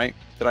that's it, right?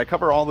 Did I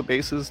cover all the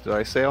bases? Did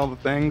I say all the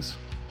things?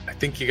 I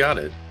think you got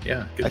it.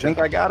 Yeah, good job. I think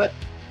I got it.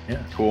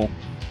 Yeah. Cool.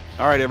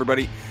 All right,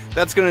 everybody.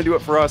 That's going to do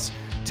it for us.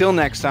 Till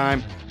next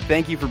time,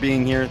 thank you for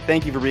being here.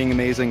 Thank you for being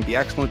amazing. Be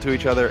excellent to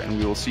each other, and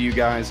we will see you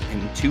guys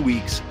in 2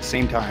 weeks,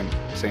 same time,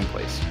 same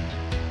place.